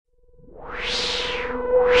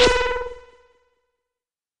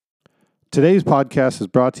Today's podcast is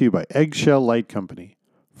brought to you by Eggshell Light Company.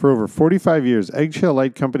 For over 45 years, Eggshell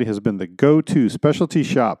Light Company has been the go-to specialty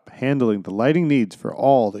shop handling the lighting needs for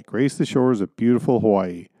all that grace the shores of beautiful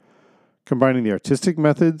Hawaii. Combining the artistic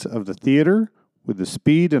methods of the theater with the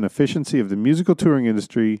speed and efficiency of the musical touring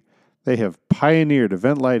industry, they have pioneered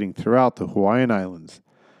event lighting throughout the Hawaiian Islands.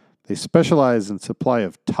 They specialize in supply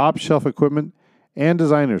of top-shelf equipment and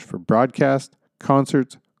designers for broadcast,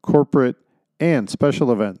 concerts, corporate, and special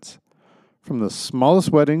events. From the smallest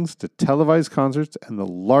weddings to televised concerts and the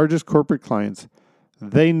largest corporate clients,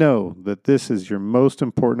 they know that this is your most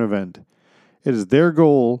important event. It is their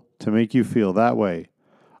goal to make you feel that way.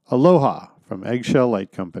 Aloha from Eggshell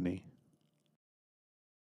Light Company.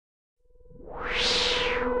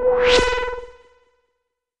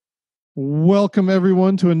 Welcome,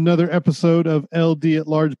 everyone, to another episode of LD at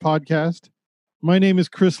Large podcast. My name is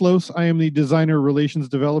Chris Los. I am the Designer Relations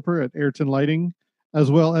Developer at Ayrton Lighting, as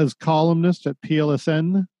well as columnist at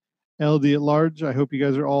PLSN, LD at Large. I hope you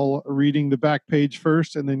guys are all reading the back page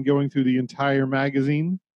first and then going through the entire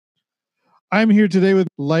magazine. I'm here today with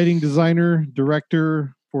lighting designer,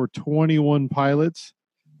 director for 21 Pilots.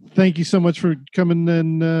 Thank you so much for coming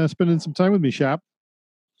and spending some time with me, Shap.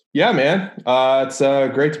 Yeah, man. It's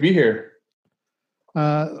great to be here.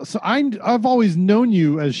 So I've always known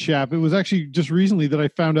you as Shap. It was actually just recently that I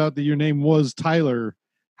found out that your name was Tyler.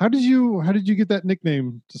 How did you get that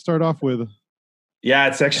nickname to start off with? Yeah,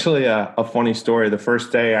 it's actually a funny story. The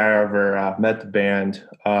first day I ever met the band,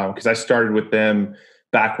 because I started with them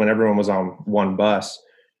back when everyone was on one bus.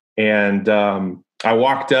 And I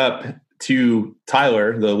walked up to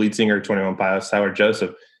Tyler, the lead singer of 21 Pilots, Tyler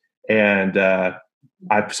Joseph, and I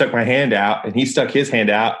stuck my hand out and he stuck his hand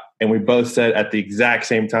out, and we both said at the exact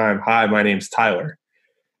same time, "Hi, my name's Tyler."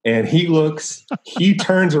 And he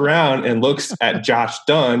turns around and looks at Josh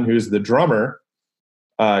Dunn, who's the drummer,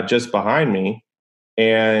 just behind me,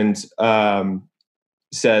 and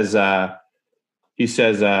says, "This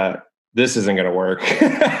isn't going to work."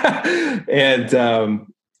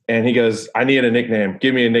 and he goes, "I need a nickname.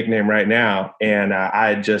 Give me a nickname right now." And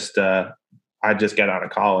I just got out of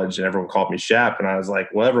college and everyone called me Shap. And I was like,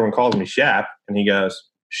 "Well, everyone calls me Shap." And he goes,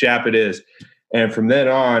 "Shap it is." And from then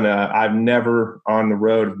on, I've never on the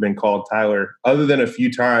road been called Tyler other than a few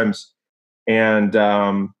times. And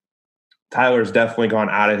Tyler's definitely gone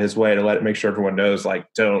out of his way to make sure everyone knows, like,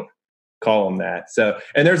 don't call him that. So,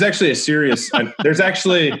 and there's actually a serious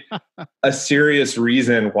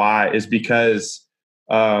reason why, is because,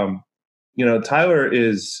 Tyler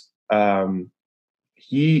is,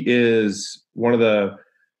 he is one of the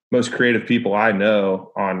most creative people I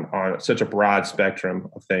know on such a broad spectrum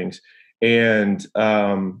of things. And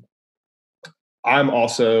I'm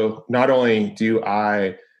also, not only do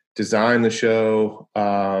I design the show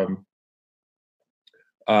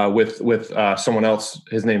with someone else,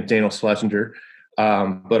 his name's Daniel Schlesinger,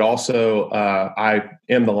 but also I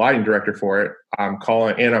am the lighting director for it.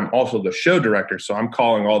 And I'm also the show director. So I'm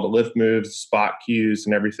calling all the lift moves, spot cues,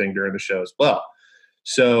 and everything during the show as well.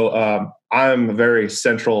 So I'm a very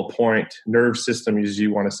central point, nerve system, as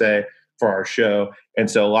you want to say, for our show. And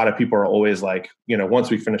so a lot of people are always like,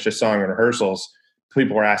 once we finish a song in rehearsals,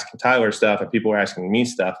 people are asking Tyler stuff and people are asking me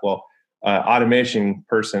stuff. Well, automation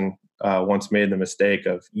person once made the mistake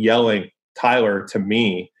of yelling Tyler to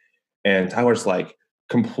me, and Tyler's like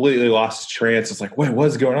completely lost his trance. It's like, wait,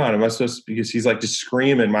 what's going on? Am I supposed to, because he's like just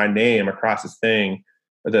screaming my name across the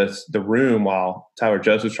room while Tyler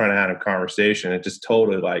Joseph's trying to have a conversation. It just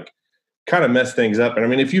totally kind of messed things up. And I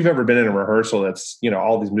mean, if you've ever been in a rehearsal that's,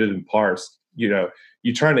 all these moving parts, you're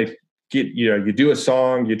trying to get, you do a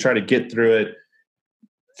song, you try to get through it,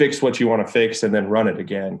 fix what you want to fix, and then run it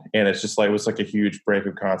again. And it's just it was like a huge break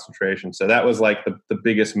of concentration. So that was like the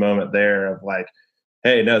biggest moment there of like,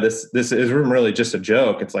 hey, no, this isn't really just a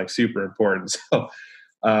joke. It's like super important. So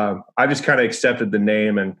I just kind of accepted the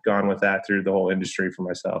name and gone with that through the whole industry for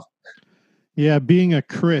myself. Yeah, being a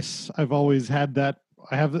Chris, I've always had that.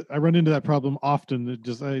 I run into that problem often.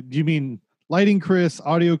 Do you mean lighting Chris,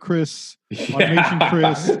 audio Chris, automation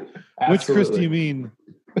Chris? Which Chris do you mean?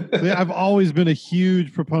 So yeah, I've always been a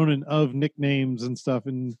huge proponent of nicknames and stuff,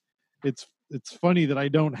 and it's funny that I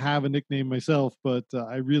don't have a nickname myself, but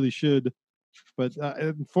I really should. But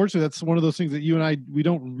unfortunately, that's one of those things that you and we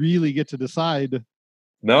don't really get to decide.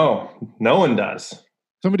 No one does.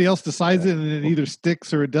 Somebody else decides it, and it either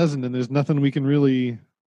sticks or it doesn't, and there's nothing we can really.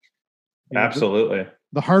 Absolutely.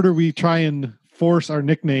 The harder we try and force our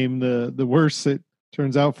nickname, the worse it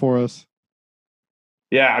turns out for us.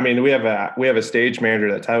 Yeah, I mean, we have a stage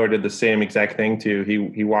manager that Tyler did the same exact thing to.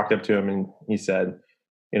 He walked up to him and he said,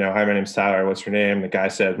 "Hi, my name's Tyler. What's your name?" The guy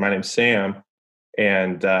said, "My name's Sam."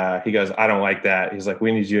 And he goes, I don't like that. He's like,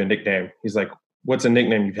 we need you a nickname. He's like, what's a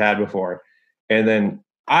nickname you've had before? And then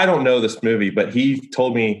I don't know this movie, but he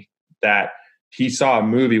told me that he saw a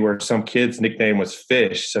movie where some kid's nickname was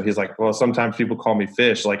Fish. So he's like, well, sometimes people call me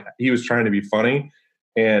Fish. Like he was trying to be funny.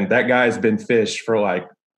 And that guy's been Fish for like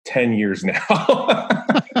 10 years now.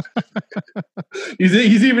 he's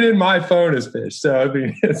even in my phone as Fish. So I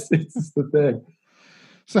mean, it's the thing.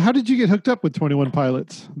 So how did you get hooked up with 21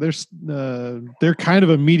 Pilots? They're kind of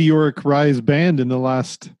a meteoric rise band in the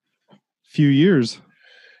last few years.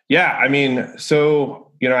 Yeah, I mean,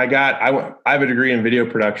 so I have a degree in video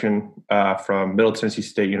production from Middle Tennessee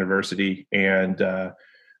State University, and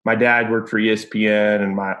my dad worked for ESPN,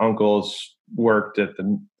 and my uncles worked at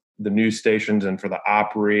the news stations and for the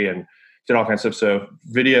Opry, and did all kinds of stuff. So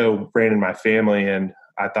video ran in my family, and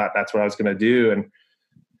I thought that's what I was going to do. And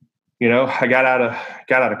I got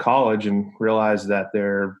out of college and realized that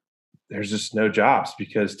there's just no jobs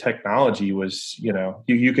because technology was,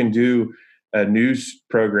 you can do a news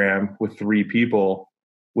program with 3 people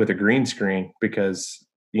with a green screen because,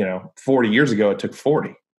 40 years ago it took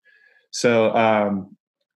 40. So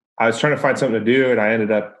I was trying to find something to do, and I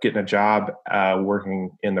ended up getting a job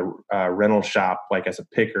working in the rental shop, like as a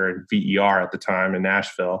picker and VER at the time in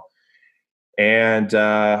Nashville. And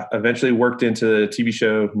eventually worked into the TV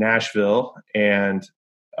show Nashville, and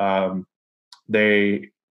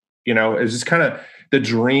it was just kind of the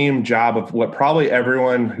dream job of what probably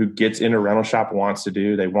everyone who gets into rental shop wants to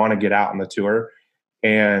do. They want to get out on the tour.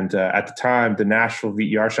 And at the time, the Nashville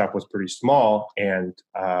VER shop was pretty small, and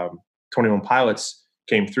 21 Pilots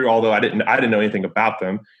came through, although I didn't know anything about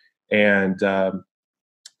them. And they're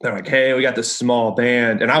like, hey, we got this small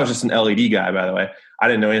band. And I was just an LED guy, by the way. I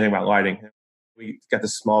didn't know anything about lighting. We got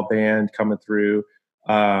this small band coming through.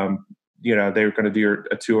 They were going to do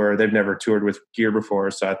a tour. They've never toured with Gear before,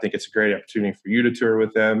 so I think it's a great opportunity for you to tour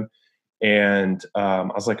with them. And I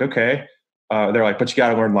was like, okay. They're like, but you got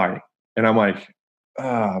to learn lighting. And I'm like,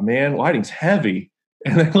 oh, man, lighting's heavy.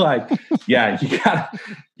 And they're like, yeah,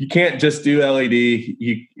 you can't just do LED.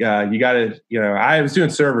 You got to, I was doing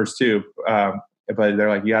servers too, but they're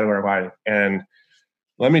like, you got to learn lighting. And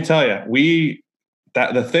let me tell you,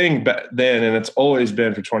 the thing back then, and it's always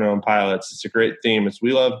been for 21 Pilots, it's a great theme, is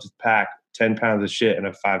we love to pack 10 pounds of shit in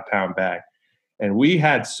a 5-pound bag. And we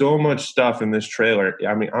had so much stuff in this trailer.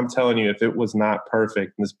 I mean, I'm telling you, if it was not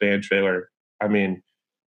perfect in this band trailer, I mean,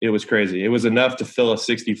 it was crazy. It was enough to fill a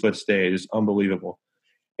 60-foot stage. It's unbelievable.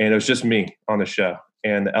 And it was just me on the show.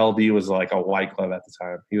 And the LD was like a white glove at the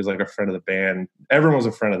time. He was like a friend of the band. Everyone was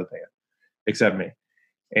a friend of the band except me.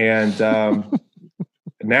 And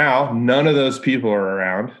now none of those people are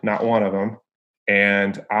around, not one of them.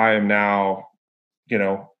 And I am now,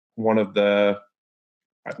 one of the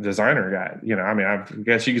designer guys. I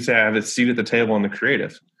guess you could say I have a seat at the table in the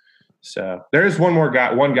creative. So there is one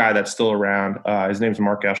guy that's still around. His name's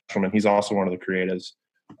Mark Eshelman. He's also one of the creatives.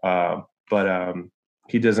 But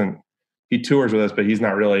he tours with us, but he's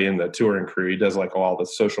not really in the touring crew. He does like all the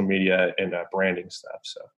social media and branding stuff.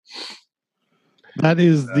 So that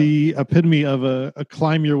is the epitome of a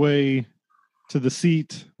climb your way to the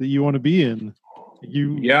seat that you want to be in.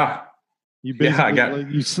 You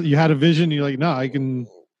basically, you had a vision. You're like, no, I can.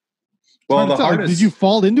 Well, did you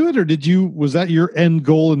fall into it, or was that your end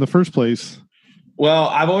goal in the first place? Well,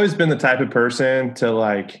 I've always been the type of person to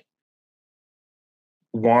like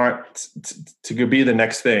want to be the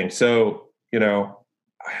next thing. So,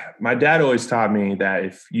 my dad always taught me that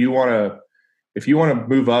if you want to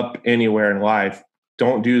move up anywhere in life,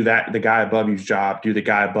 don't do the guy above you's job, do the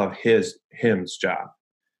guy above him's job.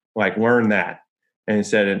 Like learn that. And he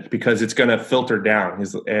said, because it's going to filter down.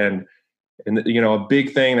 And a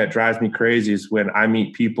big thing that drives me crazy is when I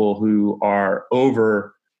meet people who are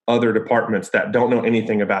over other departments that don't know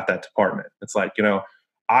anything about that department. It's like,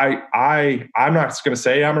 I'm not going to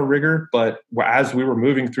say I'm a rigger, but as we were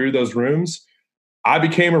moving through those rooms, I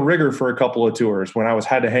became a rigger for a couple of tours when I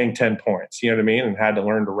had to hang 10 points, you know what I mean? And had to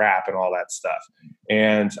learn to rap and all that stuff.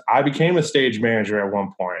 And I became a stage manager at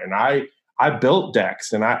one point, and I built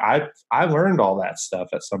decks, and I learned all that stuff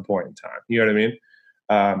at some point in time. You know what I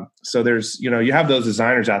mean? So there's, you have those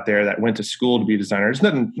designers out there that went to school to be designers.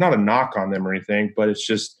 Not a knock on them or anything, but it's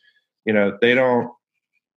just, I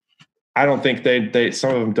don't think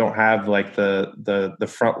some of them don't have like the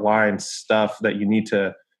front line stuff that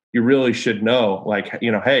you really should know. Like,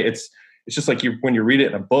 hey, it's just like when you read it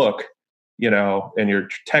in a book, in your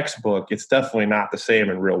textbook, it's definitely not the same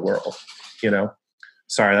in real world,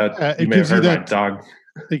 Sorry, you may have heard my dog.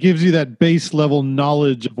 It gives you that base level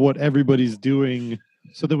knowledge of what everybody's doing,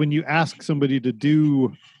 so that when you ask somebody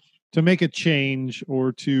to make a change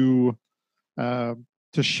or to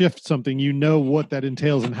to shift something, you know what that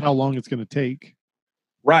entails and how long it's going to take.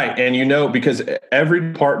 Right. And because every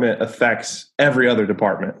department affects every other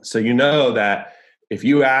department. So that if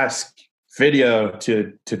you ask video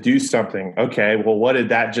to do something, okay, well, what did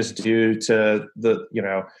that just do to the,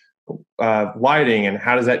 lighting, and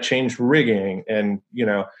how does that change rigging? And,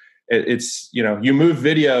 you move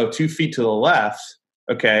video 2 feet to the left.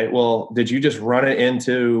 Okay, well, did you just run it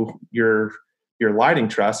into your lighting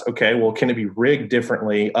truss? Okay, well, can it be rigged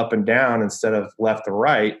differently up and down instead of left to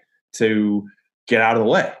right to get out of the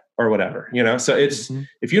way or whatever? So it's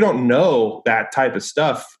if you don't know that type of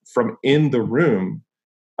stuff from in the room,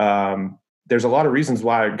 there's a lot of reasons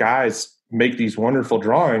why guys make these wonderful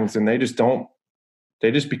drawings and they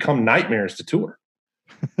just become nightmares to tour.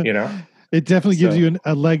 It definitely gives you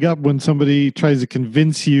a leg up when somebody tries to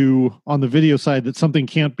convince you on the video side that something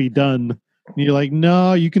can't be done. And you're like,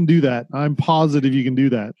 no, you can do that. I'm positive you can do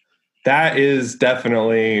that. That is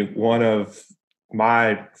definitely one of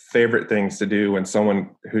my favorite things to do when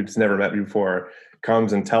someone who's never met me before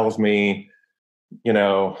comes and tells me,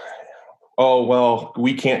 oh, well,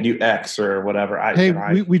 we can't do X or whatever.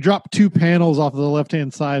 We dropped 2 panels off of the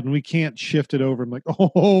left-hand side and we can't shift it over. I'm like,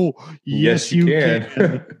 oh, yes, you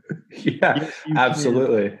can. Yeah, yes,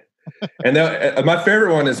 absolutely. And my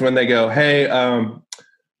favorite one is when they go, hey,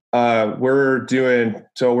 we're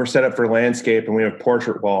set up for landscape and we have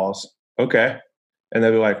portrait walls. Okay. And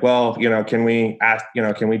they'll be like, well, can we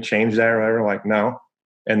change that or whatever? Like, no.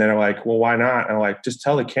 And then they're like, well, why not? And I'm like, just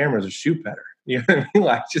tell the cameras to shoot better. You know what I mean?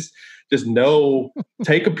 Like, just know,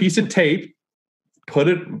 take a piece of tape, put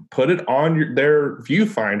it on their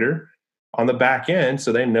viewfinder on the back end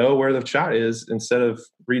so they know where the shot is instead of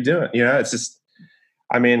redoing it. It's just,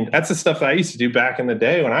 that's the stuff that I used to do back in the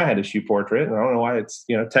day when I had to shoot portrait. And I don't know why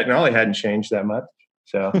technology hadn't changed that much.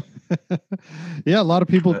 So yeah, a lot of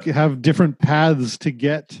people have different paths to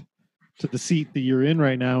get to the seat that you're in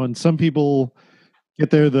right now. And some people get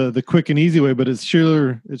there the quick and easy way, but it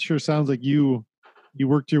sure sounds like you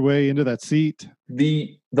worked your way into that seat.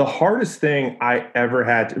 The hardest thing I ever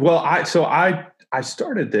had I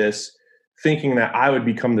started this thinking that I would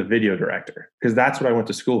become the video director because that's what I went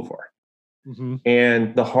to school for. Mm-hmm.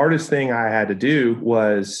 And the hardest thing I had to do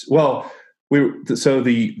was,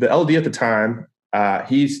 the LD at the time,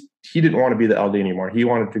 he didn't want to be the LD anymore. He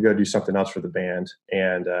wanted to go do something else for the band.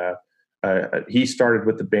 And he started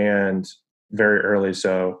with the band very early.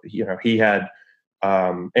 So, he had,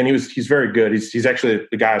 and he's very good. He's actually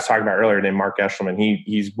the guy I was talking about earlier named Mark Eshelman.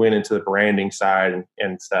 He's went into the branding side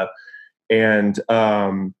and stuff. And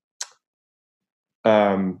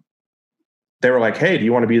they were like, hey, do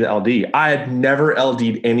you want to be the LD? I had never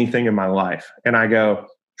LD'd anything in my life. And I go,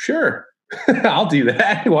 sure, I'll do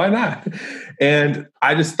that. Why not? And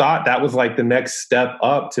I just thought that was like the next step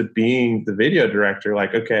up to being the video director.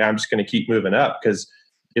 Like, okay, I'm just going to keep moving up because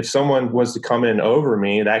if someone was to come in over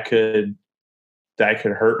me, that could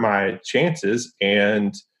hurt my chances.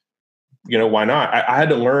 And, why not? I had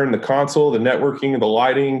to learn the console, the networking, the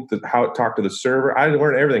lighting, how it talked to the server. I had to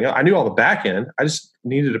learn everything. I knew all the back end. I just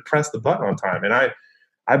needed to press the button on time. And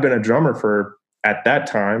I've been a drummer at that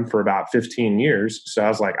time for about 15 years. So I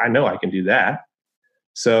was like, I know I can do that.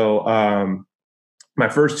 So my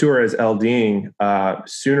first tour as LDing,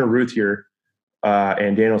 Sooner Routhier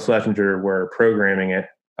and Daniel Schlesinger were programming it.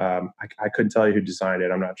 I couldn't tell you who designed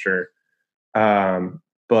it. I'm not sure.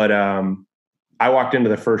 But I walked into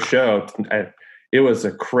the first show. It was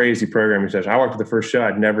a crazy programming session. I walked to the first show.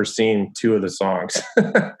 I'd never seen 2 of the songs,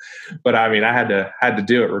 but I had to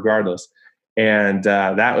do it regardless. And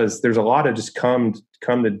there's a lot of just come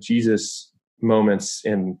to Jesus moments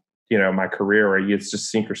in, my career where it's just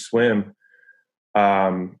sink or swim.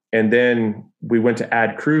 And then we went to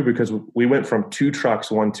add crew because we went from 2 trucks,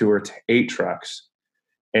 1 tour to 8 trucks.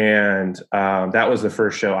 And that was the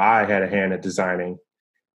first show I had a hand at designing.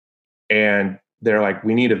 And they're like,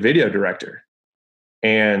 we need a video director.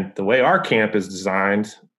 And the way our camp is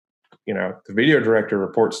designed, the video director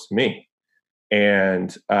reports to me.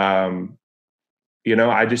 And, I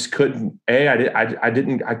just couldn't,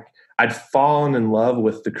 I'd fallen in love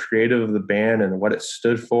with the creative of the band and what it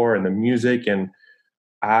stood for and the music. And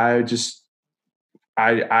I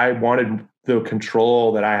wanted the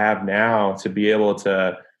control that I have now to be able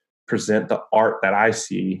to present the art that I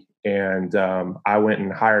see. And I went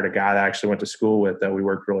and hired a guy that I actually went to school with that we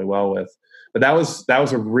worked really well with. But that was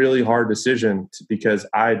a really hard decision because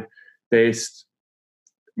I've been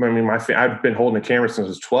holding a camera since I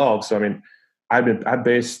was 12. So I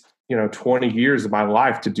based 20 years of my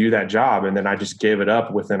life to do that job, and then I just gave it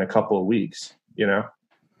up within a couple of weeks. Wow,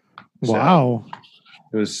 so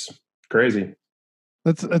it was crazy.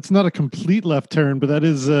 That's not a complete left turn, but that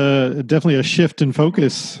is definitely a shift in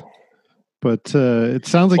focus. But it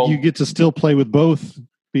sounds like you get to still play with both,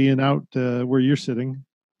 being out where you're sitting.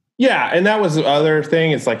 Yeah, and that was the other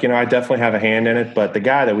thing. It's like, I definitely have a hand in it, but the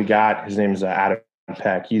guy that we got, his name is Adam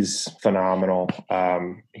Peck. He's phenomenal.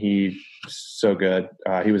 He's so good.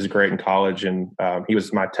 He was great in college, and he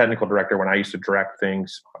was my technical director when I used to direct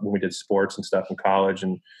things when we did sports and stuff in college.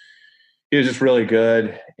 And he was just really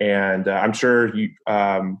good. And I'm sure you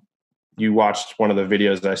watched one of the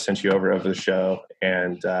videos that I sent you over the show,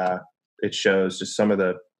 and it shows just some of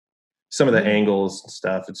the angles and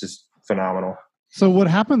stuff. It's just phenomenal. So what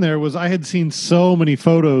happened there was I had seen so many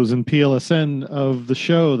photos in PLSN of the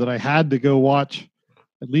show that I had to go watch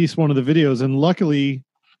at least one of the videos. And luckily,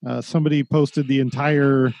 somebody posted the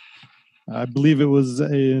entire, I believe it was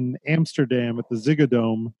in Amsterdam at the Ziggo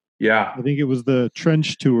Dome. Yeah. I think it was the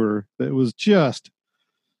trench tour. That was just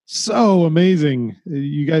so amazing.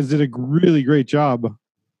 You guys did a really great job.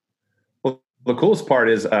 Well, the coolest part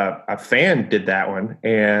is a fan did that one,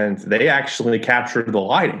 and they actually captured the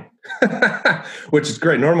lighting, which is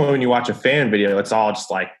great. Normally when you watch a fan video, it's all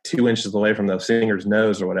just like 2 inches away from the singer's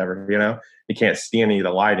nose or whatever, you can't see any of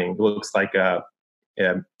the lighting. It looks like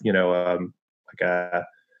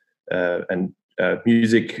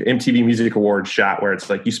music MTV Music Awards shot where it's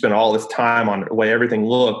like you spend all this time on the way everything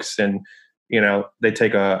looks, and they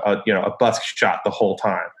take a bus shot the whole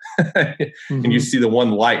time, and you see the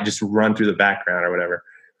one light just run through the background or whatever.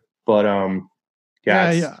 But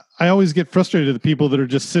yeah. I always get frustrated with the people that are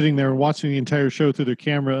just sitting there and watching the entire show through their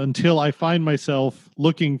camera until I find myself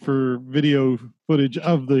looking for video footage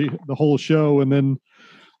of the whole show, and then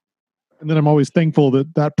I'm always thankful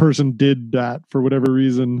that person did that for whatever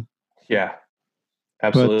reason. Yeah,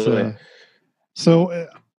 absolutely. But, so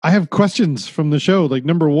I have questions from the show. Like,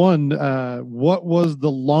 number one, what was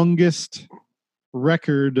the longest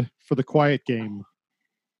record for the Quiet Game?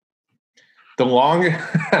 The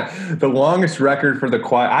longest record for the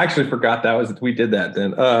Quiet. I actually forgot we did that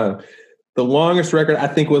then. The longest record I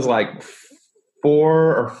think was like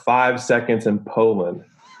 4 or 5 seconds in Poland,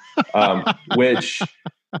 which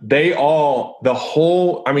there's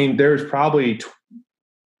probably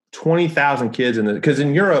 20,000 kids because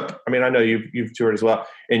in Europe, I know you've toured as well.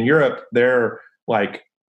 In Europe, their like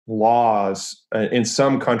laws in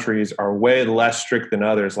some countries are way less strict than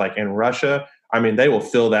others. Like in Russia, they will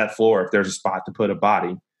fill that floor if there's a spot to put a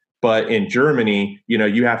body. But in Germany,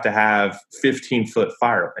 you have to have 15-foot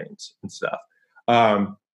fire lanes and stuff.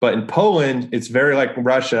 But in Poland, it's very like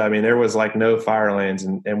Russia. There was like no fire lanes,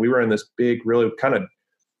 and we were in this big, really kind of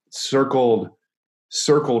circled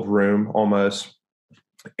room almost.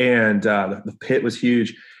 And the pit was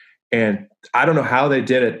huge. And I don't know how they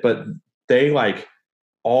did it, but they like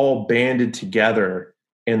all banded together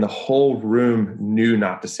and the whole room knew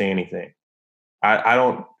not to say anything. I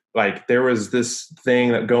don't like, there was this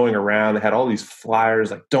thing that going around that had all these flyers,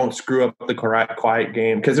 like, don't screw up the Quiet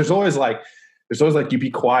Game. Cause there's always like you be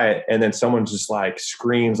quiet. And then someone just like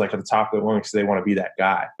screams like at the top of the lungs. So they want to be that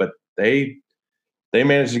guy, but they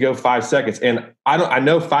managed to go 5 seconds. And I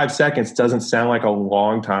know 5 seconds doesn't sound like a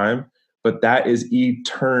long time, but that is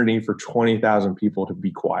eternity for 20,000 people to be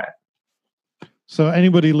quiet. So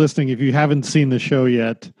anybody listening, if you haven't seen the show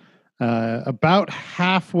yet, about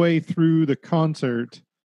halfway through the concert,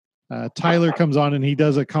 Tyler comes on and he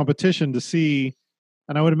does a competition to see,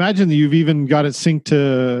 and I would imagine that you've even got it synced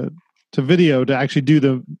to video to actually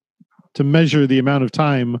to measure the amount of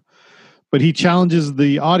time, but he challenges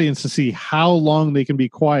the audience to see how long they can be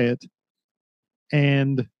quiet.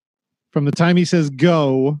 And from the time he says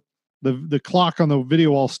go, the clock on the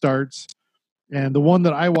video wall starts. And the one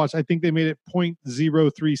that I watched, I think they made it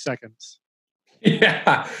 0.03 seconds.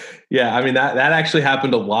 Yeah. That actually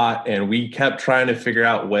happened a lot. And we kept trying to figure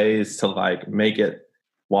out ways to like make it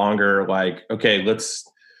longer. Like, okay, let's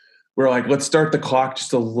start the clock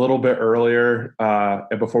just a little bit earlier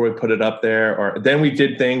before we put it up there. Or then we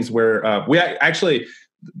did things where we actually,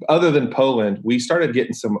 other than Poland, we started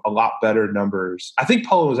getting a lot better numbers. I think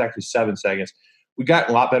Poland was actually 7 seconds. We got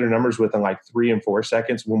a lot better numbers within like 3 and 4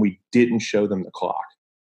 seconds when we didn't show them the clock.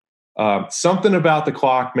 Something about the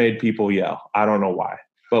clock made people yell. I don't know why,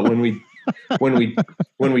 but when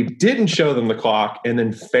we didn't show them the clock and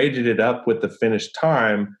then faded it up with the finished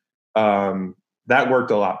time, that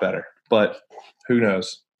worked a lot better. But who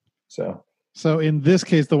knows? So in this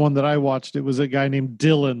case, the one that I watched, it was a guy named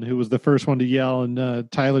Dylan who was the first one to yell,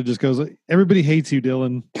 and Tyler just goes, "Everybody hates you,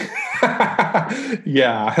 Dylan."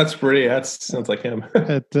 Yeah, that sounds like him.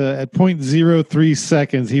 At 0.03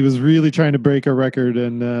 seconds, he was really trying to break a record,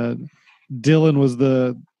 and Dylan was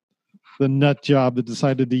the the nut job that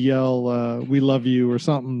decided to yell, "We love you" or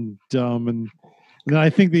something dumb, and then I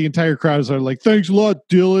think the entire crowd is like, "Thanks a lot,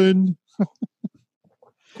 Dylan."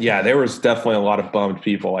 Yeah, there was definitely a lot of bummed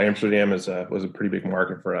people. Amsterdam was a pretty big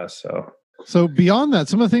market for us. So beyond that,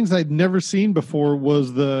 some of the things I'd never seen before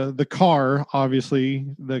was the car. Obviously,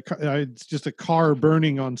 it's just a car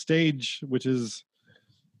burning on stage, which is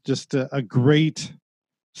just a great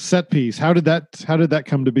set piece. How did that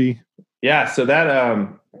come to be? Yeah, so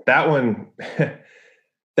that one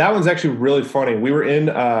that one's actually really funny. We were in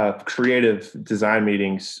creative design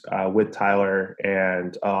meetings with Tyler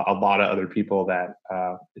and a lot of other people that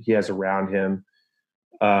he has around him.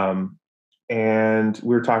 And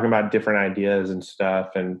we were talking about different ideas and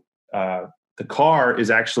stuff. And the car is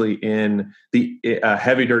actually in the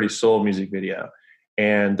Heavy Dirty Soul music video.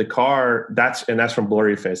 And the car, that's from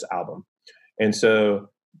Blurryface album. And so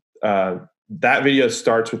that video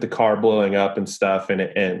starts with the car blowing up and stuff, and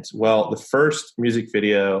it ends. Well, the first music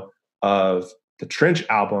video of the Trench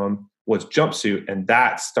album was Jumpsuit, and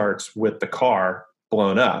that starts with the car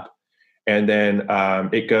blown up. And then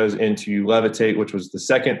it goes into Levitate, which was the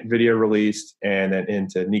second video released, and then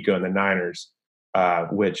into Nico and the Niners,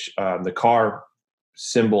 which the car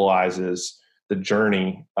symbolizes the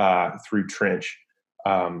journey through Trench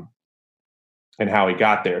and how he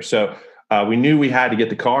got there. So we knew we had to get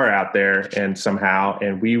the car out there and somehow,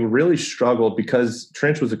 and we really struggled because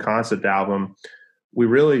Trench was a concept album. We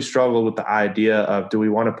really struggled with the idea of, do we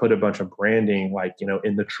want to put a bunch of branding, like,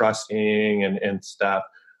 in the trusting and stuff.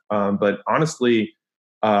 But honestly,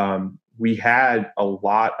 we had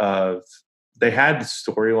they had the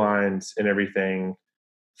storylines and everything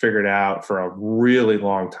figured out for a really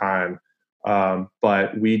long time.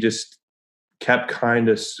 But we just kept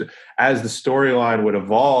as the storyline would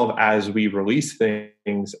evolve, as we release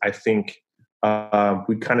things, I think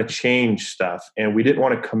we kind of changed stuff, and we didn't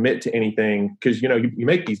want to commit to anything because, you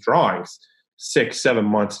make these drawings 6-7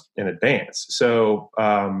 months in advance. So,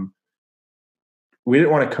 we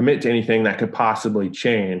didn't want to commit to anything that could possibly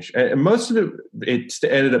change. And most of it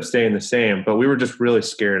ended up staying the same, but we were just really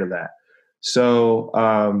scared of that. So,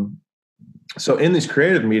 so in this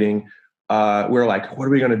creative meeting, we're like, what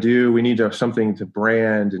are we going to do? We need to have something to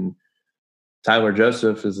brand. And Tyler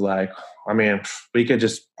Joseph is like, I mean, we could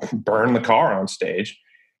just burn the car on stage.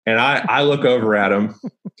 And I look over at him,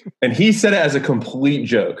 and he said it as a complete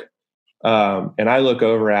joke. And I look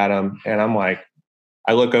over at him, and I'm like,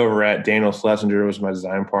 I look over at Daniel Schlesinger, who was my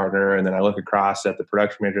design partner, and then I look across at the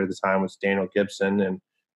production manager at the time, was Daniel Gibson, and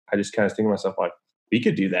I just kind of think to myself, like, we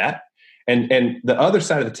could do that. And the other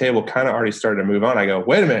side of the table kind of already started to move on. I go,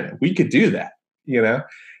 wait a minute, we could do that,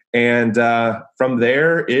 And from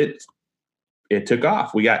there, it took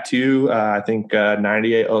off. We got two, I think,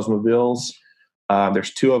 98 Oldsmobiles.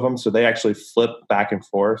 There's two of them, so they actually flip back and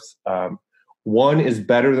forth. One is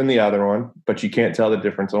better than the other one, but you can't tell the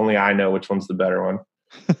difference. Only I know which one's the better one.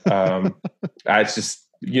 It's just,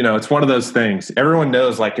 it's one of those things. Everyone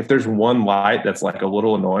knows, like, if there's one light that's like a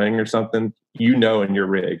little annoying or something, in your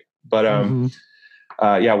rig. But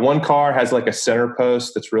one car has like a center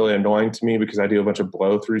post that's really annoying to me because I do a bunch of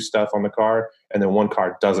blow through stuff on the car, and then one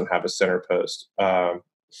car doesn't have a center post.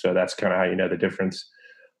 So that's kind of how you know the difference.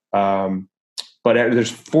 But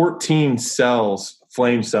there's 14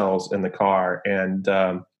 flame cells in the car, and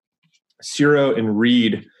Ciro and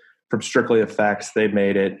Reed from Strictly Effects, they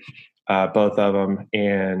made it, both of them.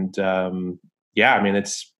 And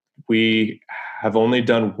we have only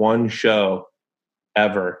done one show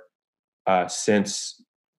ever since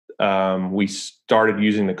we started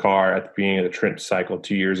using the car at the beginning of the Trench cycle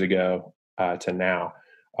 2 years ago to now.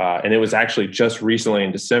 And it was actually just recently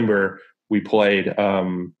in December, we played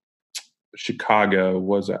Chicago,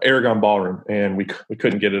 was Aragon Ballroom, and we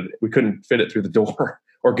couldn't get it. We couldn't fit it through the door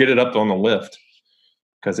or get it up on the lift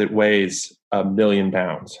because it weighs 1 million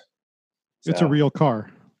pounds. So, it's a real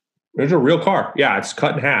car. It's a real car. Yeah, it's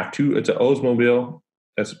cut in half. It's an Oldsmobile.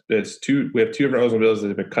 It's two. We have two different Oldsmobiles that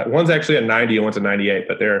have been cut. One's actually a 90 and one's a 98,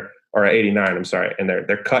 but they're 89. I'm sorry, and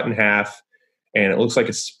they're cut in half, and it looks like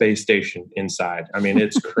a space station inside. I mean,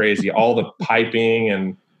 it's crazy. All the piping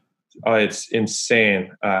and it's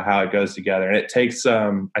insane how it goes together, and it takes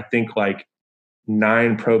I think like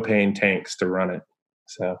 9 propane tanks to run it.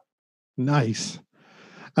 So nice.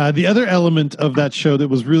 The other element of that show that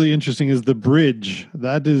was really interesting is the bridge.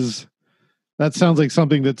 That sounds like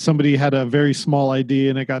something that somebody had a very small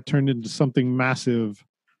idea and it got turned into something massive.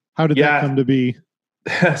 How did that come to be?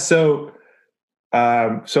 So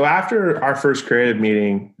after our first creative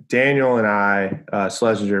meeting, Daniel and I,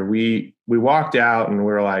 Schlesinger, we walked out and we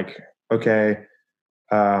were like, okay,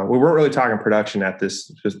 we weren't really talking production at this,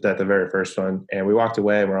 just at the very first one. And we walked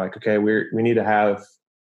away and we're like, okay, we need to have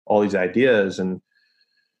all these ideas. And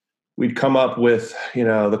we'd come up with,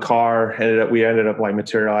 the car. We ended up like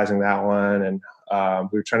materializing that one. And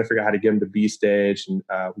we were trying to figure out how to get them to B stage. And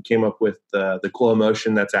we came up with the glow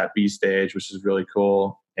motion that's at B stage, which is really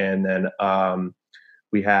cool. And then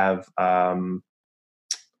we have a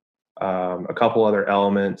couple other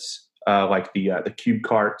elements. Like the cube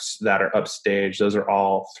carts that are upstage, those are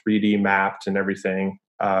all 3D mapped and everything,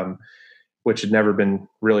 which had never been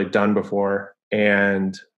really done before.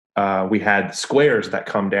 And we had squares that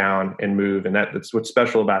come down and move. And that's what's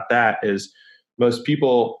special about that is most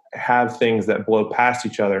people have things that blow past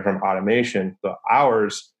each other from automation, but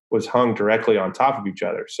ours was hung directly on top of each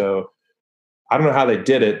other. So I don't know how they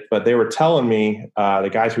did it, but they were telling me, the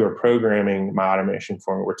guys who were programming my automation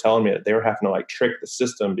for me were telling me that they were having to like trick the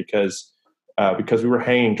system because we were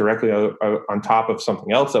hanging directly on top of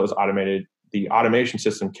something else that was automated. The automation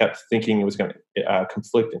system kept thinking it was going to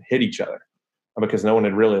conflict and hit each other because no one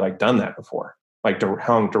had really like done that before, like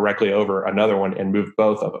hung directly over another one and moved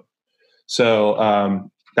both of them. So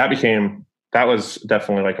that was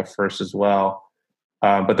definitely like a first as well.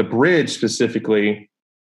 But the bridge specifically,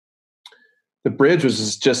 the bridge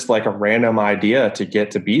was just like a random idea to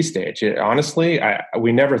get to B stage. Honestly,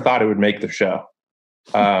 we never thought it would make the show.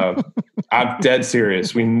 I'm dead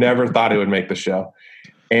serious. We never thought it would make the show.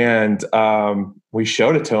 And we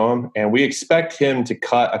showed it to him and we expect him to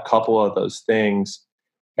cut a couple of those things.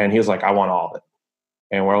 And he was like, I want all of it.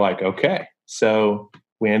 And we're like, okay. So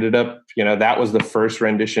we ended up, that was the first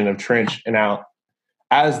rendition of Trench. And now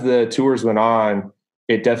as the tours went on,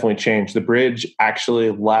 it definitely changed. The bridge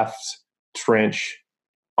actually left Trench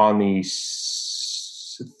on the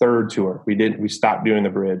third tour. We stopped doing the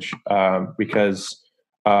bridge because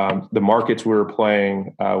the markets we were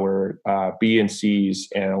playing were B and C's,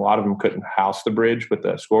 and a lot of them couldn't house the bridge with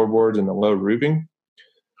the scoreboards and the low roofing.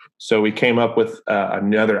 So we came up with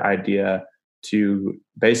another idea to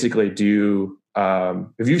basically do. Have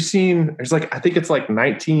you seen? There's like, I think it's like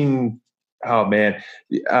 19. Oh man,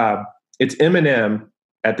 it's Eminem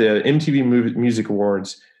at the MTV Music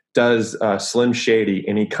Awards. Does Slim Shady,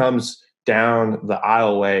 and he comes down the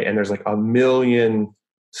aisleway and there's like a million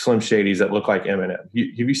Slim Shadys that look like Eminem. Have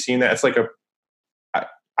you seen that? It's like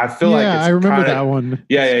I feel like it's I remember that one.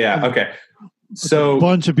 Yeah. Okay. So a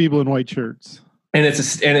bunch of people in white shirts. And it's a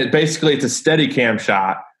Steadicam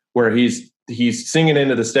shot where he's singing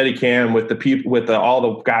into the Steadicam with the people, with all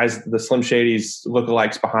the guys, the Slim Shadys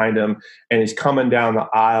lookalikes behind him, and he's coming down the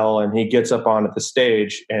aisle and he gets up onto the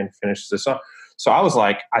stage and finishes the song. So I was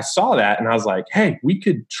like, I saw that and I was like, hey, we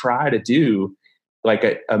could try to do like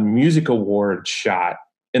a music award shot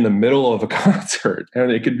in the middle of a concert,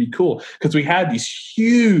 and it could be cool because we had these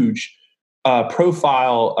huge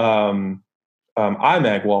profile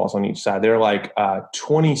IMAG walls on each side. They're like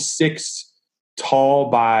 26 tall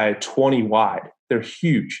by 20 wide. They're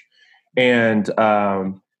huge. And so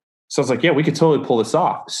I was like, yeah, we could totally pull this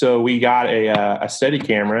off. So we got a steady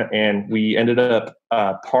camera and we ended up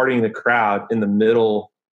partying the crowd in the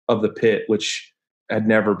middle of the pit, which had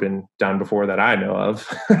never been done before that I know of,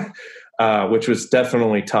 which was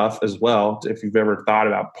definitely tough as well. If you've ever thought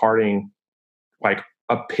about partying like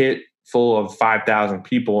a pit full of 5,000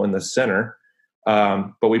 people in the center.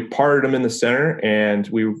 But we parted them in the center and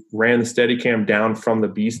we ran the Steadicam down from the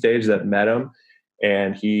B stage that met him.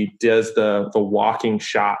 And he does the walking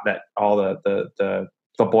shot that all the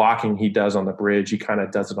blocking he does on the bridge, he kind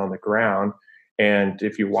of does it on the ground. And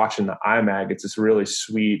if you're watching the IMAG, it's this really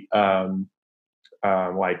sweet,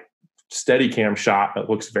 like Steadicam shot that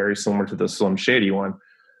looks very similar to the Slim Shady one.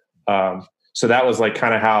 So that was like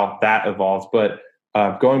kind of how that evolved. But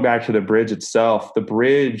going back to the bridge itself, the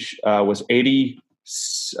bridge was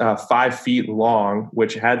 85 feet long,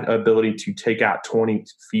 which had the ability to take out 20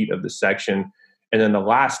 feet of the section. And then the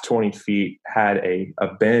last 20 feet had a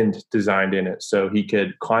bend designed in it. So he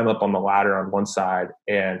could climb up on the ladder on one side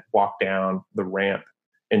and walk down the ramp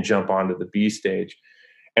and jump onto the B stage.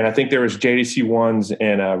 And I think there was JDC ones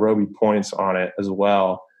and Roby points on it as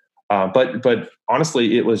well. But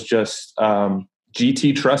honestly, it was just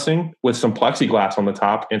GT trussing with some plexiglass on the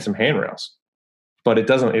top and some handrails. But it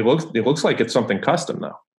looks like it's something custom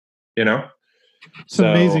though, you know? It's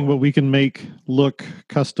amazing what we can make look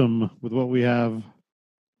custom with what we have.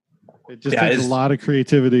 It just takes a lot of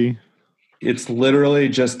creativity. It's literally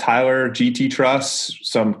just Tyler GT truss.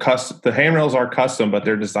 The handrails are custom, but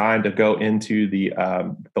they're designed to go into the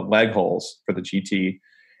leg holes for the GT,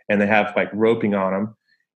 and they have like roping on them,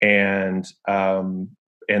 and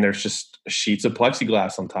there's just sheets of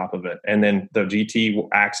plexiglass on top of it, and then the GT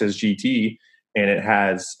acts as GT, and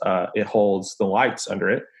it holds the lights under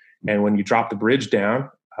it. And when you drop the bridge down,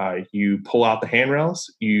 you pull out the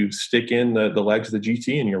handrails, you stick in the legs of the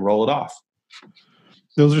GT, and you roll it off.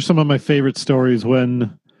 Those are some of my favorite stories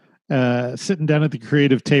when sitting down at the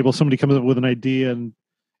creative table, somebody comes up with an idea and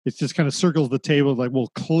it just kind of circles the table like, well,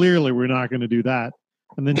 clearly we're not going to do that.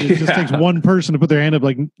 And then it just takes one person to put their hand up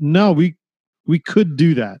like, no, we could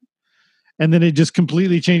do that. And then it just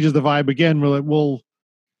completely changes the vibe again. We're like, well,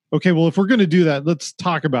 okay, well, if we're going to do that, let's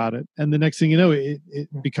talk about it. And the next thing you know, it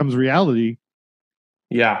becomes reality.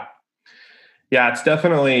 Yeah. Yeah, it's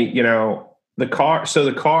definitely, the car. So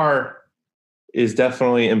the car is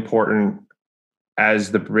definitely important,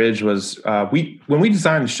 as the bridge was. When we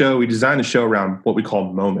designed the show around what we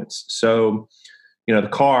call moments. So, the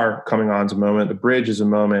car coming on is a moment. The bridge is a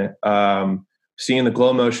moment. Seeing the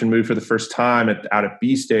glow motion move for the first time out at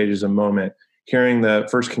B stage is a moment. Hearing the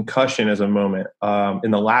first concussion is a moment.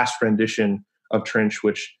 In the last rendition of Trench,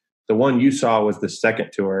 which the one you saw was the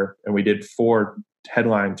second tour, and we did 4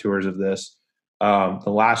 headline tours of this. The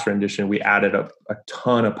last rendition, we added a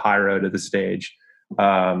ton of pyro to the stage.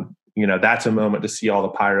 That's a moment to see all the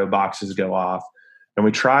pyro boxes go off. And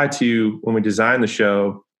when we design the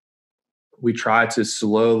show, we try to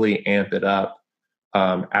slowly amp it up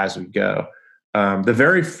as we go. The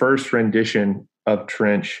very first rendition of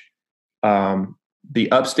Trench,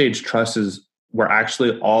 the upstage trusses were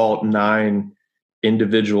actually all 9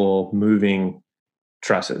 individual moving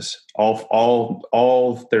trusses.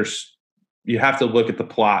 All there's, you have to look at the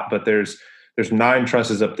plot, but there's 9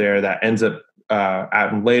 trusses up there that ends up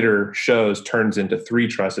at later shows turns into 3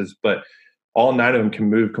 trusses, but all 9 of them can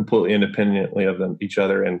move completely independently of each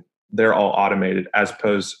other, and they're all automated, as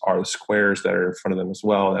opposed are the squares that are in front of them as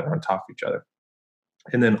well that are on top of each other.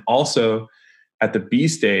 And then also at the B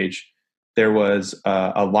stage, there was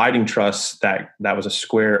a lighting truss that was a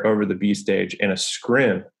square over the B stage, and a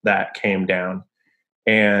scrim that came down.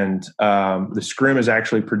 And the scrim is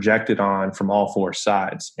actually projected on from all 4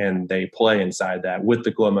 sides, and they play inside that with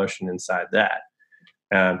the glow motion inside that.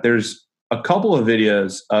 There's a couple of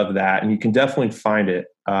videos of that, and you can definitely find it.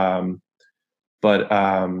 And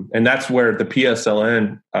that's where the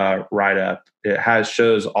PSLN write-up, it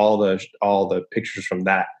shows all the pictures from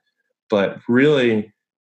that. But really,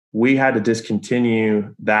 we had to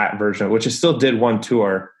discontinue that version, which it still did 1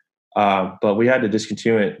 tour. But we had to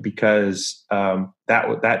discontinue it because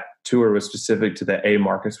that tour was specific to the A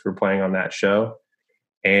markets we were playing on that show.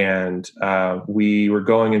 And we were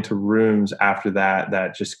going into rooms after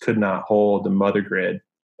that just could not hold the mother grid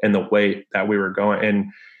and the weight that we were going.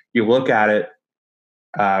 And you look at it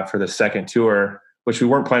for the second tour, which we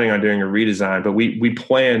weren't planning on doing a redesign, but we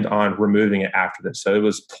planned on removing it after this. So it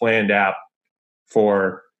was planned out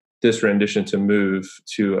for this rendition to move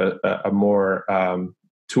to a more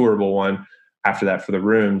tourable one after that for the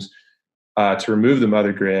rooms, to remove the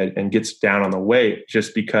mother grid and gets down on the weight,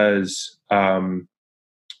 just because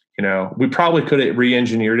we probably could have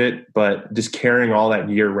re-engineered it, but just carrying all that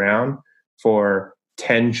gear around for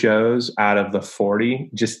 10 shows out of the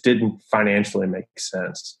 40 just didn't financially make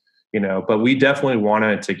sense, but we definitely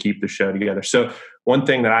wanted to keep the show together. So one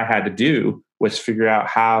thing that I had to do was figure out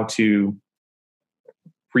how to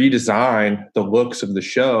redesign the looks of the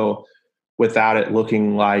show without it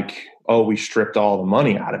looking like, oh, we stripped all the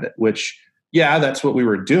money out of it, which, yeah, that's what we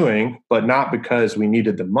were doing, but not because we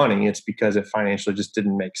needed the money. It's because it financially just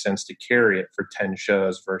didn't make sense to carry it for 10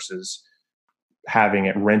 shows versus having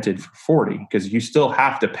it rented for 40, because you still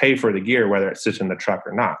have to pay for the gear, whether it sits in the truck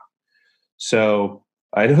or not. So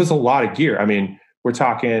it was a lot of gear. I mean, we're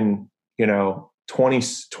talking, 20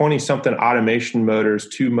 something automation motors,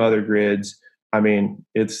 2 mother grids. I mean,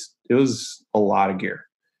 it was a lot of gear,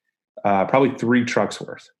 probably 3 trucks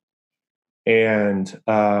worth. And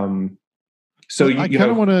so I kind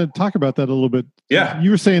of want to talk about that a little bit. Yeah. You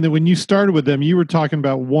were saying that when you started with them, you were talking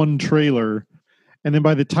about 1 trailer. And then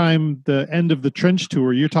by the time the end of the Trench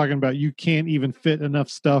tour, you're talking about you can't even fit enough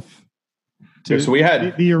stuff. So we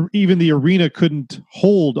had even the arena couldn't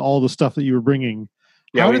hold all the stuff that you were bringing.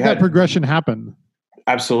 Yeah, how did that progression happen?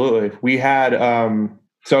 Absolutely. We had,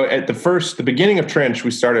 so at the beginning of Trench,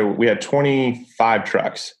 we had 25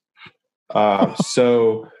 trucks.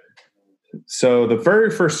 So the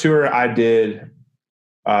very first tour I did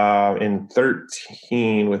in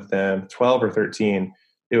 13 with them, 12 or 13,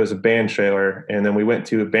 it was a band trailer. And then we went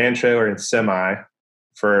to a band trailer and semi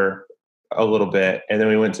for a little bit. And then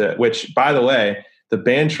we went to, which, by the way, the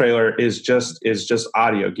band trailer is just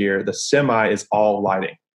audio gear. The semi is all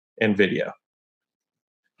lighting and video.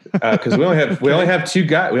 Because we only have 2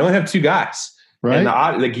 guys. We only have 2 guys. Right.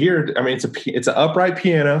 And the gear, I mean, it's an upright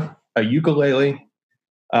piano, a ukulele,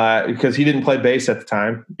 because he didn't play bass at the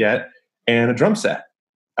time yet, and a drum set.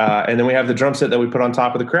 And then we have the drum set that we put on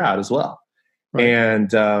top of the crowd as well. Right.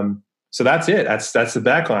 And so that's it. That's the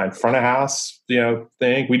back line, front of house,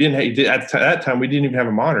 thing. We didn't at that time. We didn't even have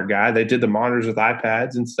a monitor guy. They did the monitors with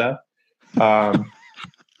iPads and stuff. The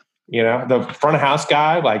front of house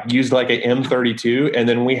guy used like an M32, and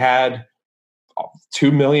then we had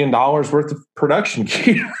 $2 million worth of production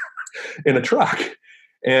gear in a truck.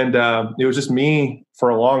 And it was just me for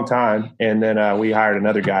a long time. And then we hired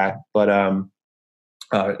another guy, but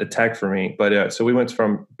a tech for me. But so we went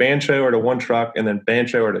from band trailer to one truck, and then band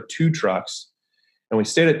trailer to two trucks. And we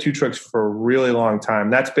stayed at two trucks for a really long time.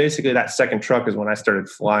 That's basically, that second truck is when I started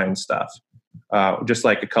flying stuff. Just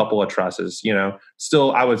like a couple of trusses,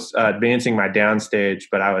 still I was advancing my downstage,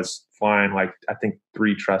 but I was flying I think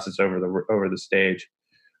 3 trusses over the stage.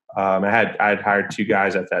 I'd hired 2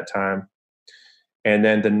 guys at that time. And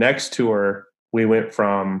then the next tour we went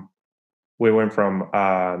from,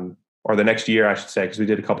 or the next year, I should say, because we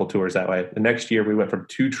did a couple tours that way. The next year we went from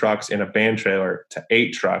 2 trucks in a band trailer to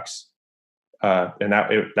 8 trucks. And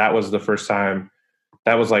that was the first time.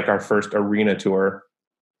 That was like our first arena tour.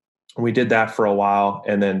 We did that for a while,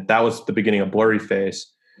 and then that was the beginning of Blurryface.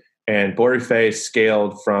 And Blurryface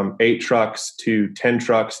scaled from 8 trucks to 10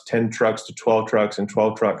 trucks, 10 trucks to 12 trucks, and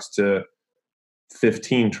 12 trucks to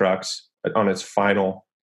 15 trucks on its final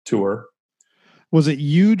tour. Was it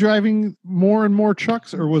you driving more and more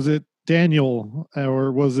trucks, or was it Daniel,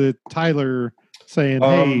 or was it Tyler saying,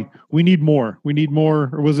 hey, we need more,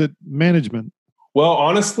 or was it management? Well,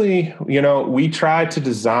 honestly, we try to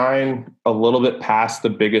design a little bit past the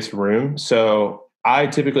biggest room. So I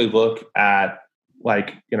typically look at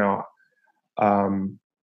I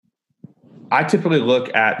typically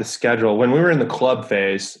look at the schedule. When we were in the club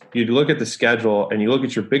phase, you'd look at the schedule and you look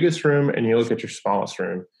at your biggest room and you look at your smallest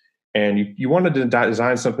room. And you wanted to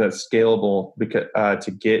design something that's scalable because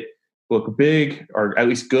to look big, or at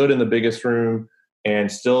least good in the biggest room,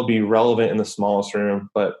 and still be relevant in the smallest room,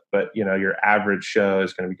 but your average show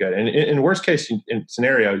is going to be good. And in worst case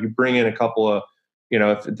scenario, you bring in a couple of,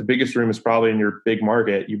 if the biggest room is probably in your big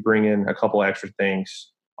market, you bring in a couple extra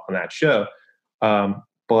things on that show.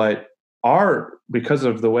 But because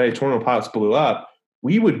of the way Tournament Pilots blew up,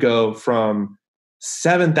 we would go from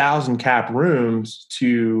 7,000 cap rooms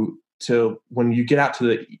to when you get out to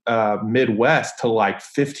the Midwest to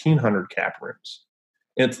 1,500 cap rooms.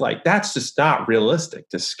 It's that's just not realistic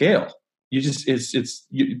to scale.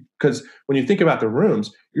 Because when you think about the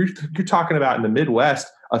rooms, you're talking about in the Midwest,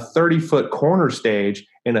 a 30-foot corner stage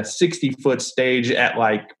and a 60-foot stage at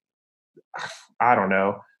I don't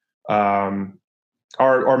know,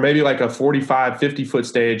 or maybe a 45, 50-foot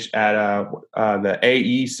stage at the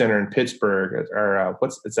AE Center in Pittsburgh, or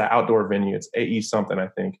it's an outdoor venue. It's AE something, I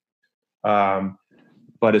think.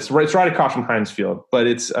 But it's right across from Heinz Field. But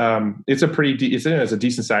it's a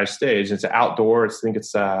decent sized stage. It's outdoor. I think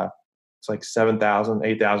it's 7,000,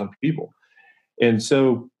 8,000 people, and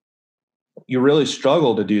so you really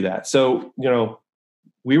struggle to do that. So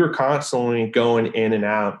we were constantly going in and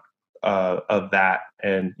out of that,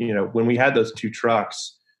 and when we had those 2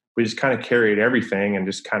 trucks, we just kind of carried everything and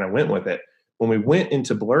just kind of went with it. When we went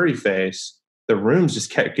into Blurryface, the rooms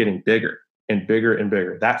just kept getting bigger and bigger and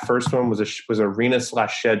bigger. That first one was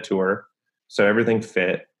arena/shed tour, so everything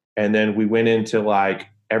fit. And then we went into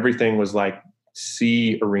everything was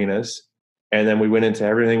C arenas, and then we went into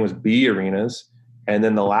everything was B arenas, and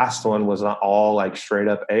then the last one was all straight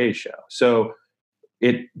up A show. So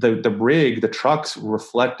the trucks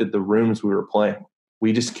reflected the rooms we were playing.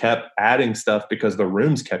 We just kept adding stuff because the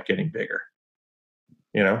rooms kept getting bigger.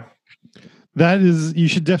 You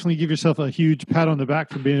should definitely give yourself a huge pat on the back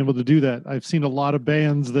for being able to do that. I've seen a lot of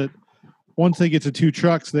bands that once they get to 2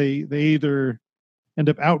 trucks, they either end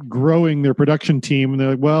up outgrowing their production team, and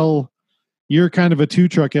they're well, you're kind of a 2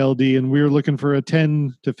 truck LD, and we're looking for a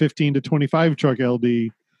 10 to 15 to 25 truck LD.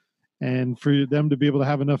 And for them to be able to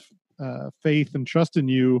have enough faith and trust in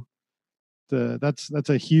you, that's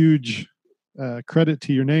a huge credit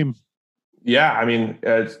to your name. Yeah, I mean,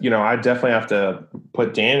 I definitely have to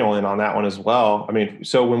put Daniel in on that one as well. I mean,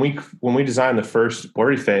 so when we designed the first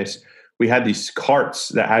Blurryface, we had these carts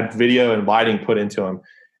that had video and lighting put into them,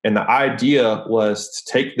 and the idea was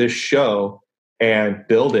to take this show and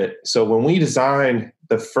build it. So when we designed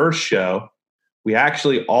the first show, we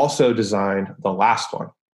actually also designed the last one,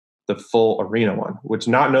 the full arena one, which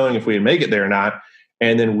not knowing if we'd make it there or not,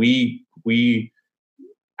 and then we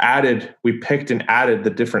picked and added the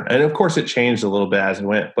different, and of course it changed a little bit as it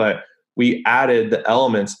went, but we added the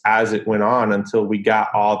elements as it went on until we got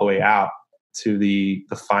all the way out to the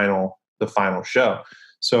final show.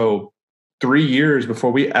 So 3 years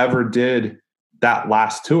before we ever did that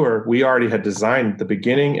last tour, we already had designed the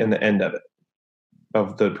beginning and the end of it,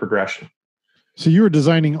 of the progression. So you were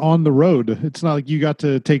designing on the road. It's not like you got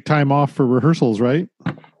to take time off for rehearsals, right?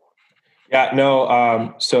 Yeah,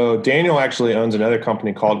 no. So Daniel actually owns another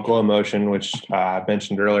company called Glow Motion, which I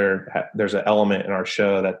mentioned earlier. There's an element in our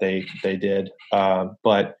show that they did,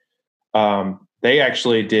 but they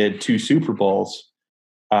actually did 2 Super Bowls.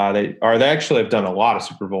 They actually have done a lot of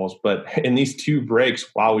Super Bowls, but in these 2 breaks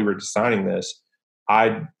while we were designing this,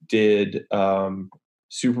 I did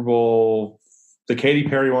Super Bowl, the Katy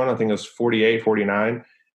Perry one. I think it was 48, 49,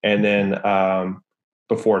 and then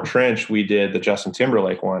before Trench, we did the Justin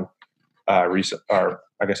Timberlake one. Recent, or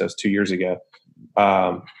I guess that was 2 years ago.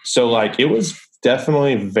 So like it was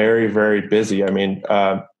definitely very, very busy. I mean,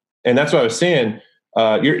 and that's what I was saying.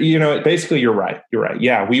 Basically you're right. You're right.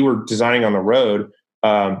 Yeah, we were designing on the road,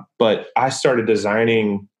 but I started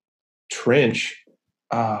designing Trench.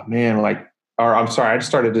 I just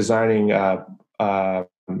started designing. Yeah,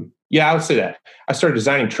 I would say that I started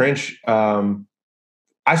designing Trench.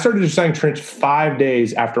 I started designing Trench 5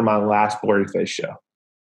 days after my last Blurry Face show.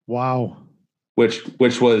 Wow. Which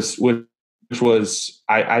was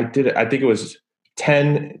I did it. I think it was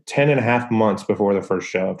 10 and a half months before the first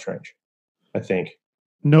show of Trench, I think.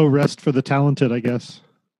 No rest for the talented, I guess.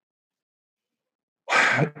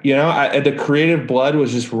 The creative blood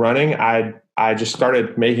was just running. I just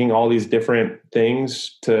started making all these different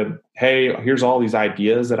things to, hey, here's all these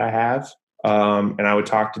ideas that I have. And I would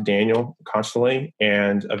talk to Daniel constantly,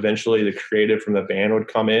 and eventually the creative from the band would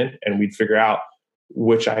come in and we'd figure out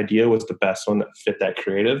which idea was the best one that fit that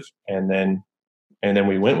creative. And then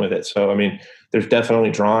we went with it. So, I mean, there's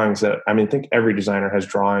definitely drawings that, I think every designer has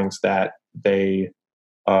drawings that they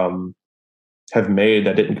have made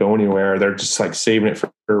that didn't go anywhere. They're just like saving it for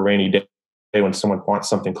a rainy day when someone wants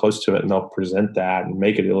something close to it, and they'll present that and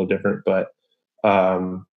make it a little different. But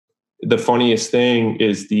the funniest thing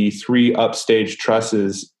is the 3 upstage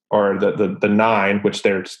trusses, or the 9, which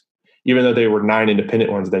even though they were 9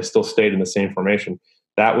 independent ones, they still stayed in the same formation.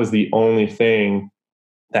 That was the only thing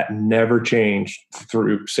that never changed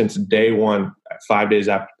since day 1, 5 days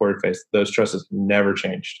after Blurry Face. Those trusses never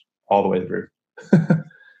changed all the way through.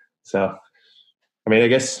 So, I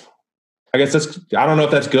guess that's, I don't know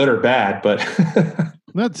if that's good or bad, but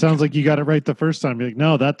that sounds like you got it right the first time. You're like,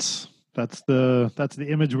 no, that's the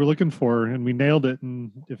image we're looking for, and we nailed it.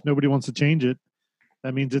 And if nobody wants to change it,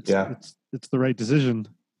 that means it's the right decision.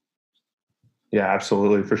 Yeah,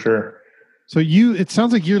 absolutely, for sure. So it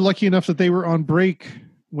sounds like you're lucky enough that they were on break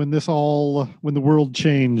when the world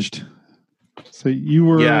changed. So you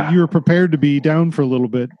were prepared to be down for a little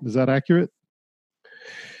bit. Is that accurate?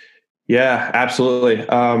 Yeah, absolutely.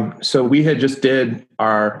 So we had just did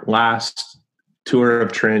our last tour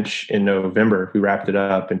of Trench in November. We wrapped it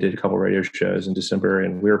up and did a couple radio shows in December,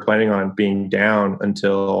 and we were planning on being down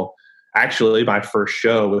until, actually, my first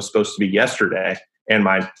show was supposed to be yesterday, and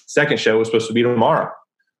my second show was supposed to be tomorrow.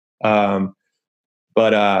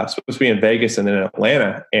 But supposed to be in Vegas and then in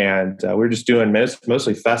Atlanta, and we were just doing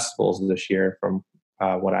mostly festivals this year, from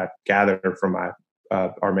what I gathered from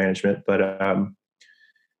our management. But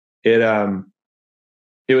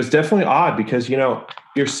it was definitely odd because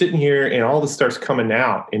you're sitting here and all this starts coming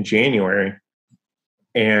out in January,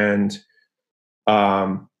 and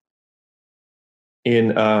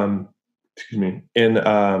in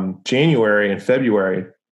January and February,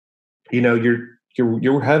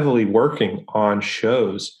 you're heavily working on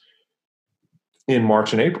shows in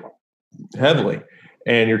March and April, heavily,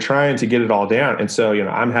 and you're trying to get it all down. And so,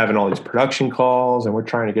 I'm having all these production calls, and we're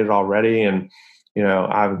trying to get it all ready. And,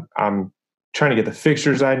 I'm trying to get the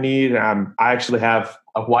fixtures I need. I actually have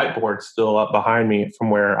a whiteboard still up behind me from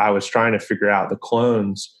where I was trying to figure out the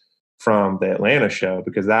clones from the Atlanta show,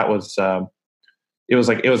 because that was, it was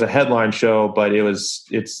a headline show, but it was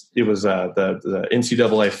the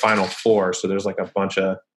NCAA Final Four. So there's like a bunch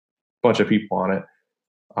of people on it.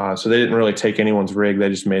 So they didn't really take anyone's rig. They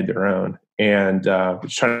just made their own, and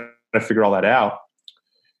just trying to figure all that out.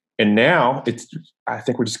 And now I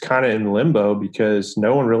think we're just kind of in limbo because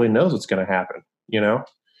no one really knows what's going to happen.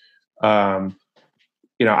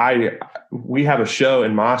 We have a show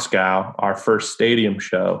in Moscow, our first stadium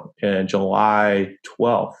show, in July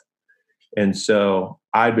 12th. And so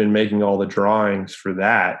I'd been making all the drawings for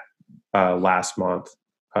that last month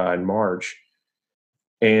in March.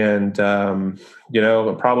 And,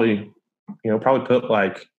 probably put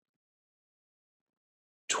like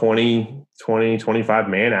 25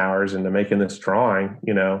 man hours into making this drawing,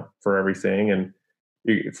 for everything. And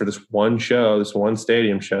for this one show, this one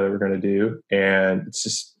stadium show that we're going to do. And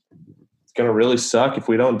it's it's going to really suck if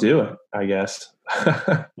we don't do it, I guess.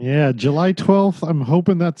 Yeah, July 12th. I'm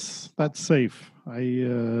hoping that's safe.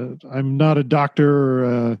 I'm not a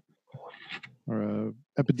doctor or a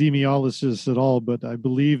epidemiologist at all, but I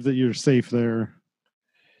believe that you're safe there.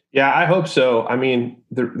 Yeah, I hope so. I mean,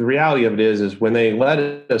 the reality of it is when they let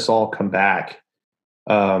us all come back,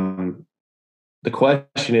 the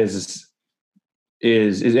question is,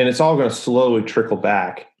 and it's all going to slowly trickle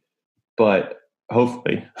back, but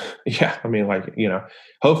hopefully, yeah, I mean, like,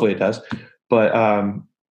 hopefully it does. But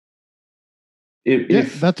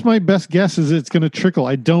if that's my best guess, is it's going to trickle.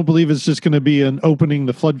 I don't believe it's just going to be an opening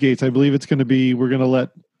the floodgates. I believe it's going to be, we're going to let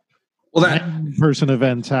 10-person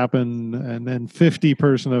events happen, and then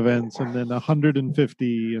 50-person events, and then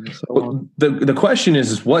 150, and so on. The question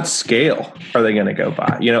is what scale are they going to go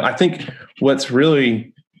by? I think what's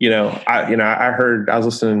really, I was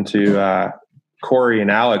listening to Corey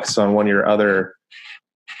and Alex on one of your other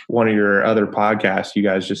podcasts you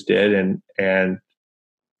guys just did, and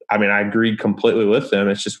I mean, I agreed completely with them.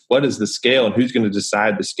 It's just, what is the scale, and who's going to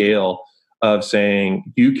decide the scale of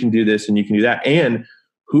saying you can do this and you can do that, and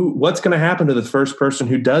what's going to happen to the first person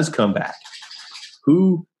who does come back?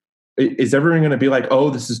 Who is everyone going to be like, oh,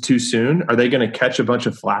 this is too soon? Are they going to catch a bunch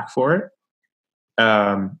of flack for it?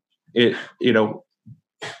 It's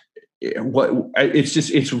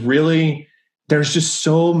really, there's just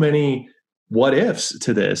so many what ifs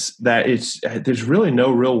to this that there's really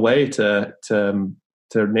no real way to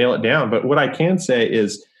nail it down. But what I can say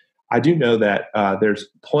is I do know that there's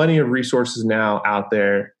plenty of resources now out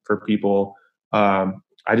there for people.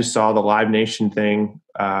 I just saw the Live Nation thing,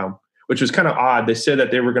 which was kind of odd. They said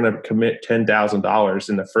that they were going to commit $10,000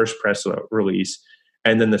 in the first press release.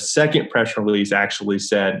 And then the second press release actually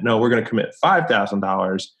said, no, we're going to commit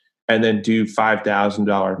 $5,000 and then do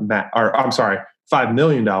 $5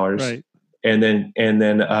 million. Right. And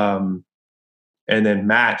then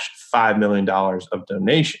match $5 million of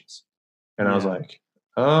donations. And I was like,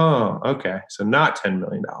 oh, okay. So not $10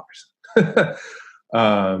 million.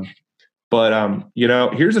 But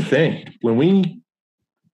here's the thing. When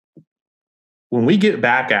we get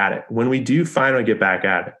back at it, when we do finally get back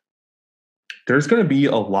at it, there's going to be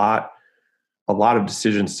a lot of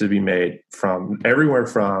decisions to be made from everywhere,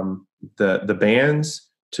 from the bands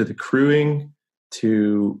to the crewing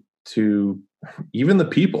to even the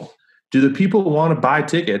people. Do the people want to buy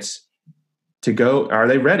tickets to go? Are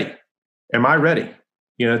they ready? Am I ready?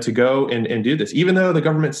 To go and do this, even though the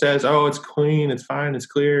government says, oh, it's clean, it's fine, it's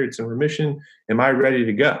clear, it's in remission. Am I ready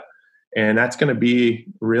to go? And that's going to be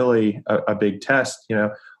really a big test.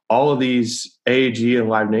 All of these AAG and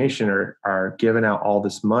Live Nation are giving out all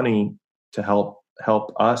this money to help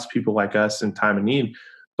us, people like us, in time of need.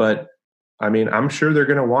 But I mean, I'm sure they're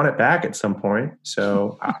going to want it back at some point.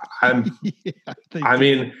 So I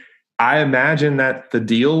imagine that the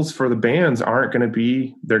deals for the bands aren't going to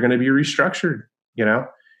be, they're going to be restructured.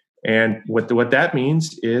 And what that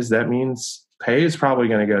means is pay is probably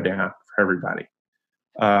going to go down for everybody.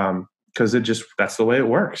 Because that's the way it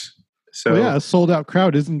works. So a sold out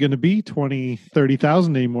crowd isn't going to be 20,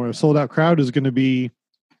 30,000 anymore. A sold out crowd is going to be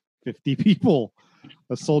 50 people.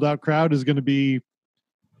 A sold out crowd is going to be,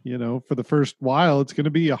 for the first while, it's going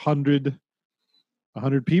to be 100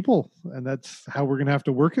 people. And that's how we're going to have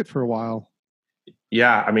to work it for a while.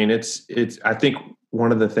 Yeah. I mean, I think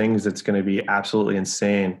one of the things that's going to be absolutely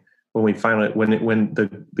insane when we finally, when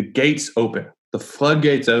the gates open, the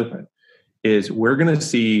floodgates open, is we're going to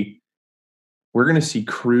see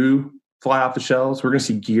crew fly off the shelves. We're going to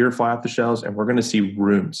see gear fly off the shelves, and we're going to see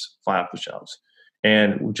rooms fly off the shelves.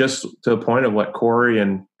 And just to the point of what Corey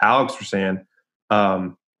and Alex were saying,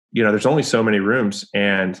 there's only so many rooms,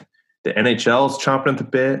 and the NHL is chomping at the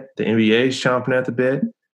bit. The NBA is chomping at the bit.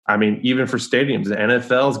 I mean, even for stadiums, the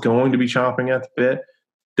NFL is going to be chomping at the bit.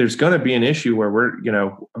 There's going to be an issue where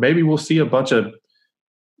maybe we'll see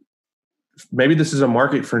maybe this is a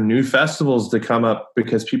market for new festivals to come up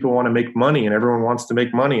because people want to make money and everyone wants to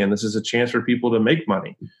make money. And this is a chance for people to make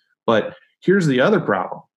money. But here's the other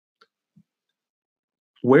problem.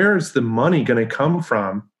 Where is the money going to come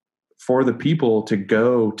from for the people to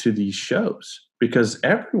go to these shows? Because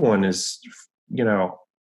everyone is,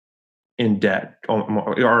 in debt,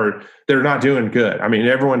 or they're not doing good. I mean,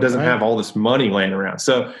 everyone doesn't have all this money laying around.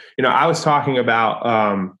 So, I was talking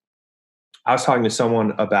to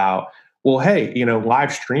someone about, well, hey,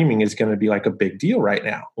 live streaming is going to be like a big deal right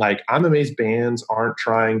now. Like, I'm amazed bands aren't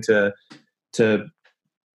trying to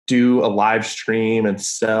do a live stream and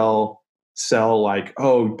sell like,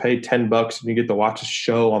 oh, you pay $10 and you get to watch a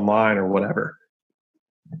show online or whatever.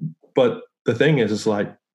 But the thing is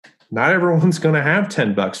like, not everyone's going to have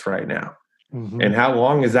 $10 right now. And how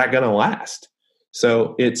long is that going to last?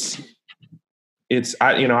 So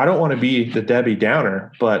I don't want to be the Debbie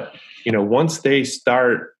Downer, but once they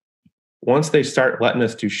start letting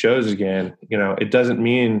us do shows again, it doesn't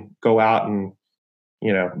mean go out and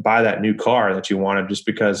buy that new car that you wanted just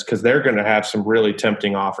because they're going to have some really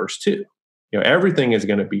tempting offers too. Everything is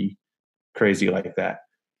going to be crazy like that.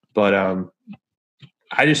 But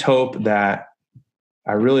I just hope that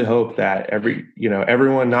I really hope that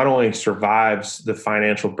everyone not only survives the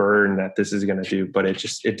financial burden that this is going to do, but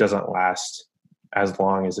it doesn't last as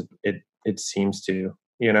long as it seems to,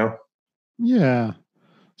 Yeah.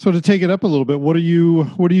 So to take it up a little bit, what are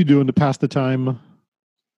you doing to pass the time?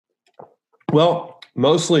 Well,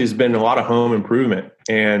 mostly it's been a lot of home improvement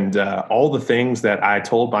and all the things that I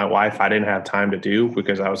told my wife I didn't have time to do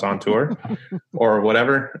because I was on tour or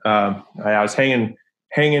whatever. I was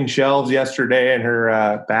hanging shelves yesterday in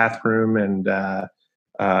her bathroom and,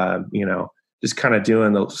 just kind of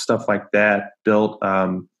doing the stuff like that, built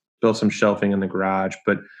some shelving in the garage.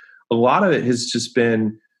 But a lot of it has just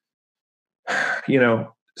been,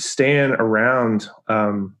 staying around.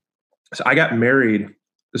 So I got married.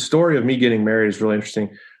 The story of me getting married is really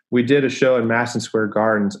interesting. We did a show in Madison Square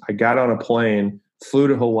Gardens. I got on a plane, flew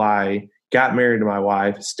to Hawaii, got married to my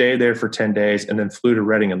wife, stayed there for 10 days, and then flew to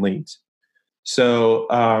Reading and Leeds. So,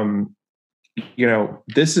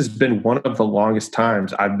 this has been one of the longest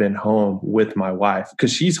times I've been home with my wife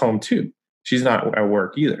because she's home too. She's not at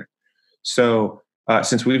work either. So,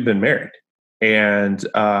 since we've been married, and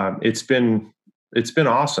it's been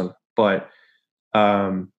awesome. But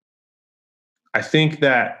I think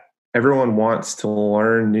that everyone wants to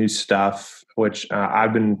learn new stuff, which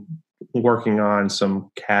I've been working on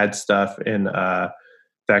some CAD stuff in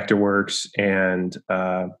Vectorworks and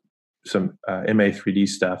some MA3D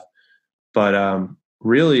stuff. But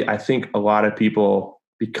really, I think a lot of people,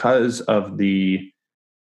 because of the,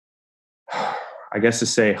 I guess to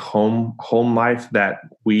say home life that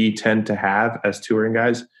we tend to have as touring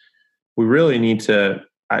guys, we really need to,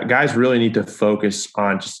 guys really need to focus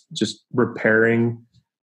on just repairing,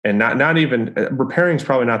 and not even repairing is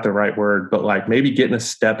probably not the right word, but like maybe getting a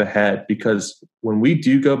step ahead, because when we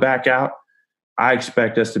do go back out, I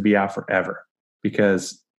expect us to be out forever,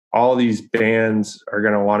 because all these bands are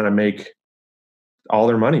going to want to make all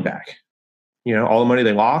their money back. All the money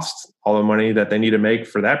they lost, all the money that they need to make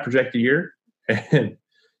for that projected year, and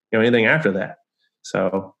anything after that.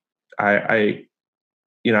 So I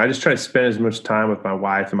just try to spend as much time with my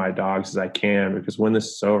wife and my dogs as I can, because when this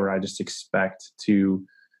is over, I just expect to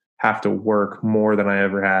have to work more than I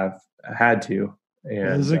ever have had to.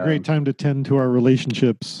 And this is a great time to tend to our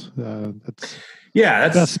relationships. That's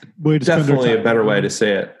best way to definitely a better way to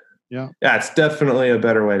say it. Yeah, it's definitely a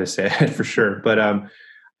better way to say it for sure. But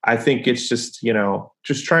I think it's just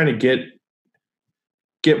just trying to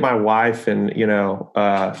get my wife and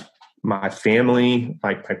my family,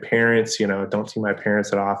 like my parents, don't see my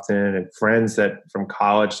parents that often, and friends that from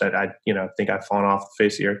college that I think I've fallen off the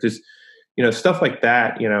face of the earth. Just stuff like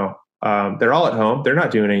that. They're all at home. They're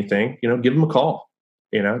not doing anything. Give them a call.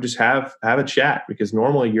 Just have a chat, because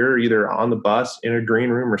normally you're either on the bus, in a green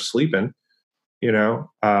room, or sleeping.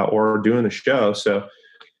 Or doing the show. So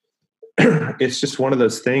it's just one of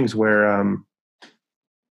those things where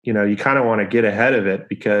you kind of want to get ahead of it,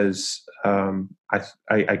 because I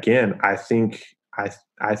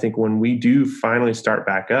think when we do finally start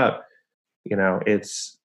back up,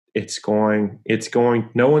 it's going,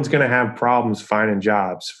 no one's going to have problems finding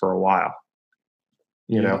jobs for a while,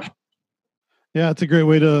 Yeah, it's a great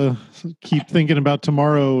way to keep thinking about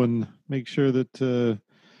tomorrow and make sure that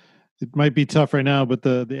it might be tough right now, but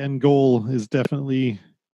the end goal is definitely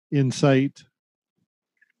in sight.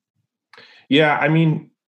 Yeah. I mean,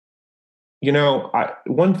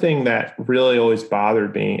 one thing that really always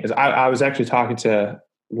bothered me is I was actually talking to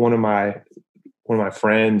one of my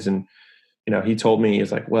friends, and he told me,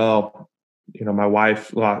 he's like, well, my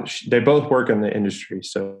wife lost, they both work in the industry,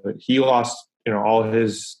 so he lost all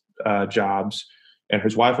his jobs, and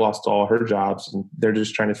his wife lost all her jobs, and they're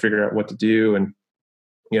just trying to figure out what to do. And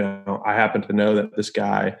I happen to know that this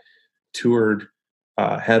guy toured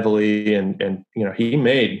heavily, and he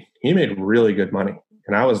made really good money,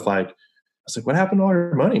 and I was like, what happened to all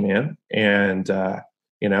your money, man? And,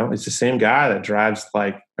 it's the same guy that drives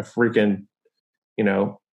like a freaking,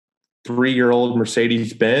 3-year-old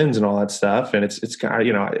Mercedes Benz and all that stuff. And it's kind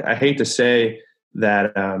of, I hate to say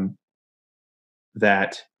that,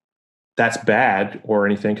 that's bad or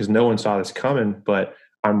anything, because no one saw this coming, but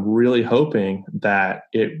I'm really hoping that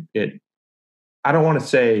I don't want to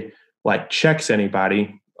say like checks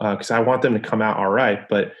anybody, because I want them to come out all right,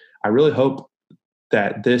 but I really hope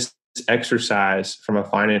that this exercise from a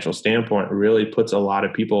financial standpoint really puts a lot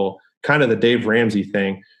of people, kind of the Dave Ramsey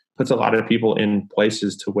thing, puts a lot of people in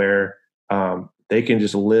places to where they can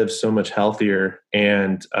just live so much healthier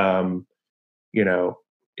and,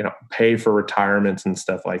 pay for retirements and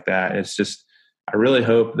stuff like that. It's just, I really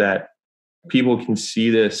hope that people can see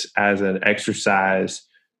this as an exercise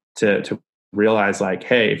to realize like,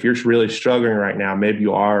 hey, if you're really struggling right now, maybe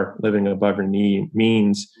you are living above your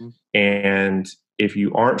means. And if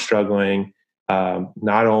you aren't struggling,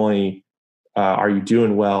 not only are you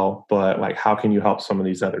doing well, but like, how can you help some of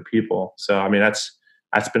these other people? So, I mean, that's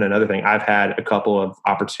been another thing. I've had a couple of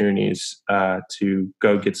opportunities to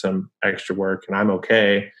go get some extra work, and I'm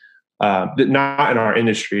okay. Not in our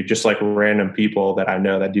industry, just like random people that I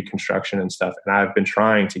know that do construction and stuff. And I've been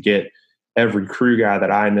trying to get every crew guy that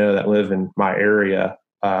I know that live in my area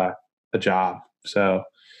a job. So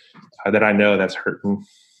that I know that's hurting.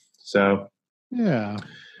 So, yeah.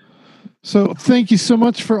 So thank you so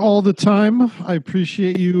much for all the time. I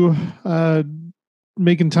appreciate you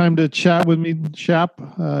making time to chat with me, Shap.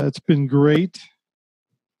 It's been great.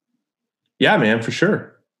 Yeah, man, for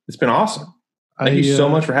sure. It's been awesome. Thank you so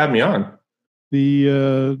much for having me on.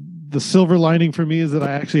 The silver lining for me is that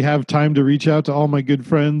I actually have time to reach out to all my good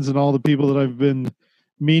friends and all the people that I've been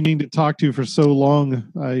meaning to talk to for so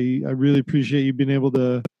long. I really appreciate you being able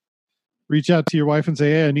to reach out to your wife and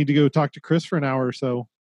say, hey, I need to go talk to Chris for an hour or so.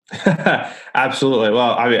 Absolutely.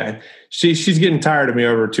 Well, I mean, she's getting tired of me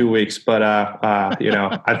over 2 weeks, but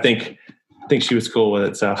I think she was cool with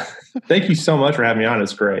it. So thank you so much for having me on.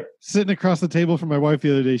 It's great. Sitting across the table from my wife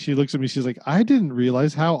the other day, she looks at me. She's like, I didn't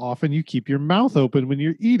realize how often you keep your mouth open when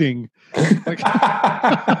you're eating. Like,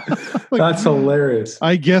 that's hilarious.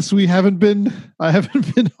 I guess I haven't been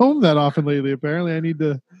home that often lately. Apparently I need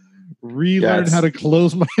to relearn how to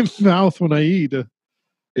close my mouth when I eat.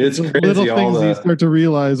 It's crazy. Little things you start to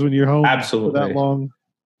realize when you're home for that long.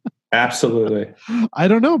 Absolutely. I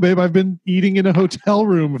don't know, babe. I've been eating in a hotel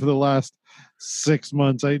room for the last 6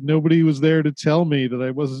 months. Nobody was there to tell me that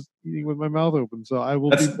I was eating with my mouth open. So I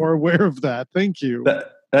will be more aware of that. Thank you.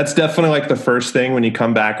 That's definitely like the first thing when you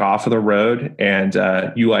come back off of the road and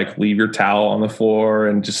you like leave your towel on the floor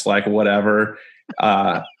and just like whatever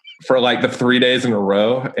for like the 3 days in a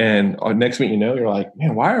row. And next thing you know, you're like,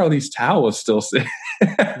 man, why are all these towels still sitting?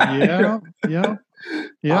 Yeah.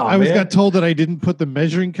 Oh, I got told that I didn't put the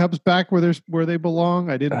measuring cups back where they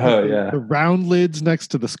belong. I didn't put the round lids next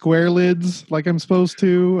to the square lids like I'm supposed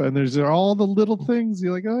to. And there's all the little things.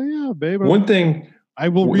 You're like, oh yeah, babe. I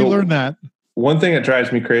will relearn that. One thing that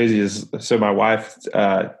drives me crazy is, so my wife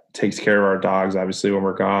takes care of our dogs, obviously, when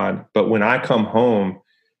we're gone. But when I come home,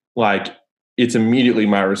 like, it's immediately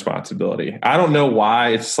my responsibility. I don't know why.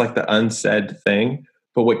 It's like the unsaid thing.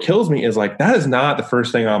 But what kills me is like, that is not the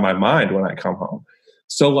first thing on my mind when I come home.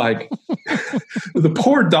 So like the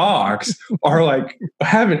poor dogs are like,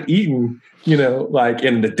 haven't eaten, like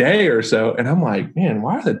in the day or so. And I'm like, man,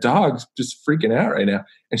 why are the dogs just freaking out right now?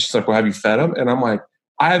 And she's like, well, have you fed them? And I'm like,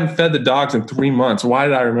 I haven't fed the dogs in 3 months. Why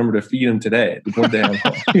did I remember to feed them today? The one day I'm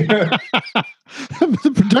home.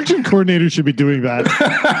 The production coordinator should be doing that.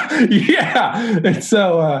 Yeah. And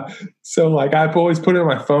so like I've always put it on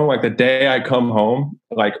my phone, like the day I come home,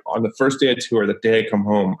 like on the first day of tour, the day I come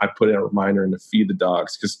home, I put in a reminder to feed the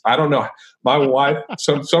dogs. Cause I don't know, my wife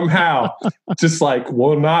somehow just like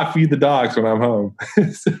will not feed the dogs when I'm home.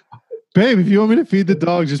 Babe, if you want me to feed the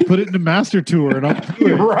dogs, just put it in the master tour and I'll do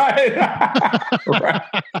it. Right. Right.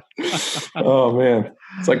 Oh man.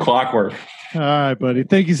 It's like clockwork. All right, buddy.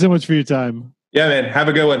 Thank you so much for your time. Yeah, man. Have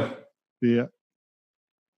a good one. See ya.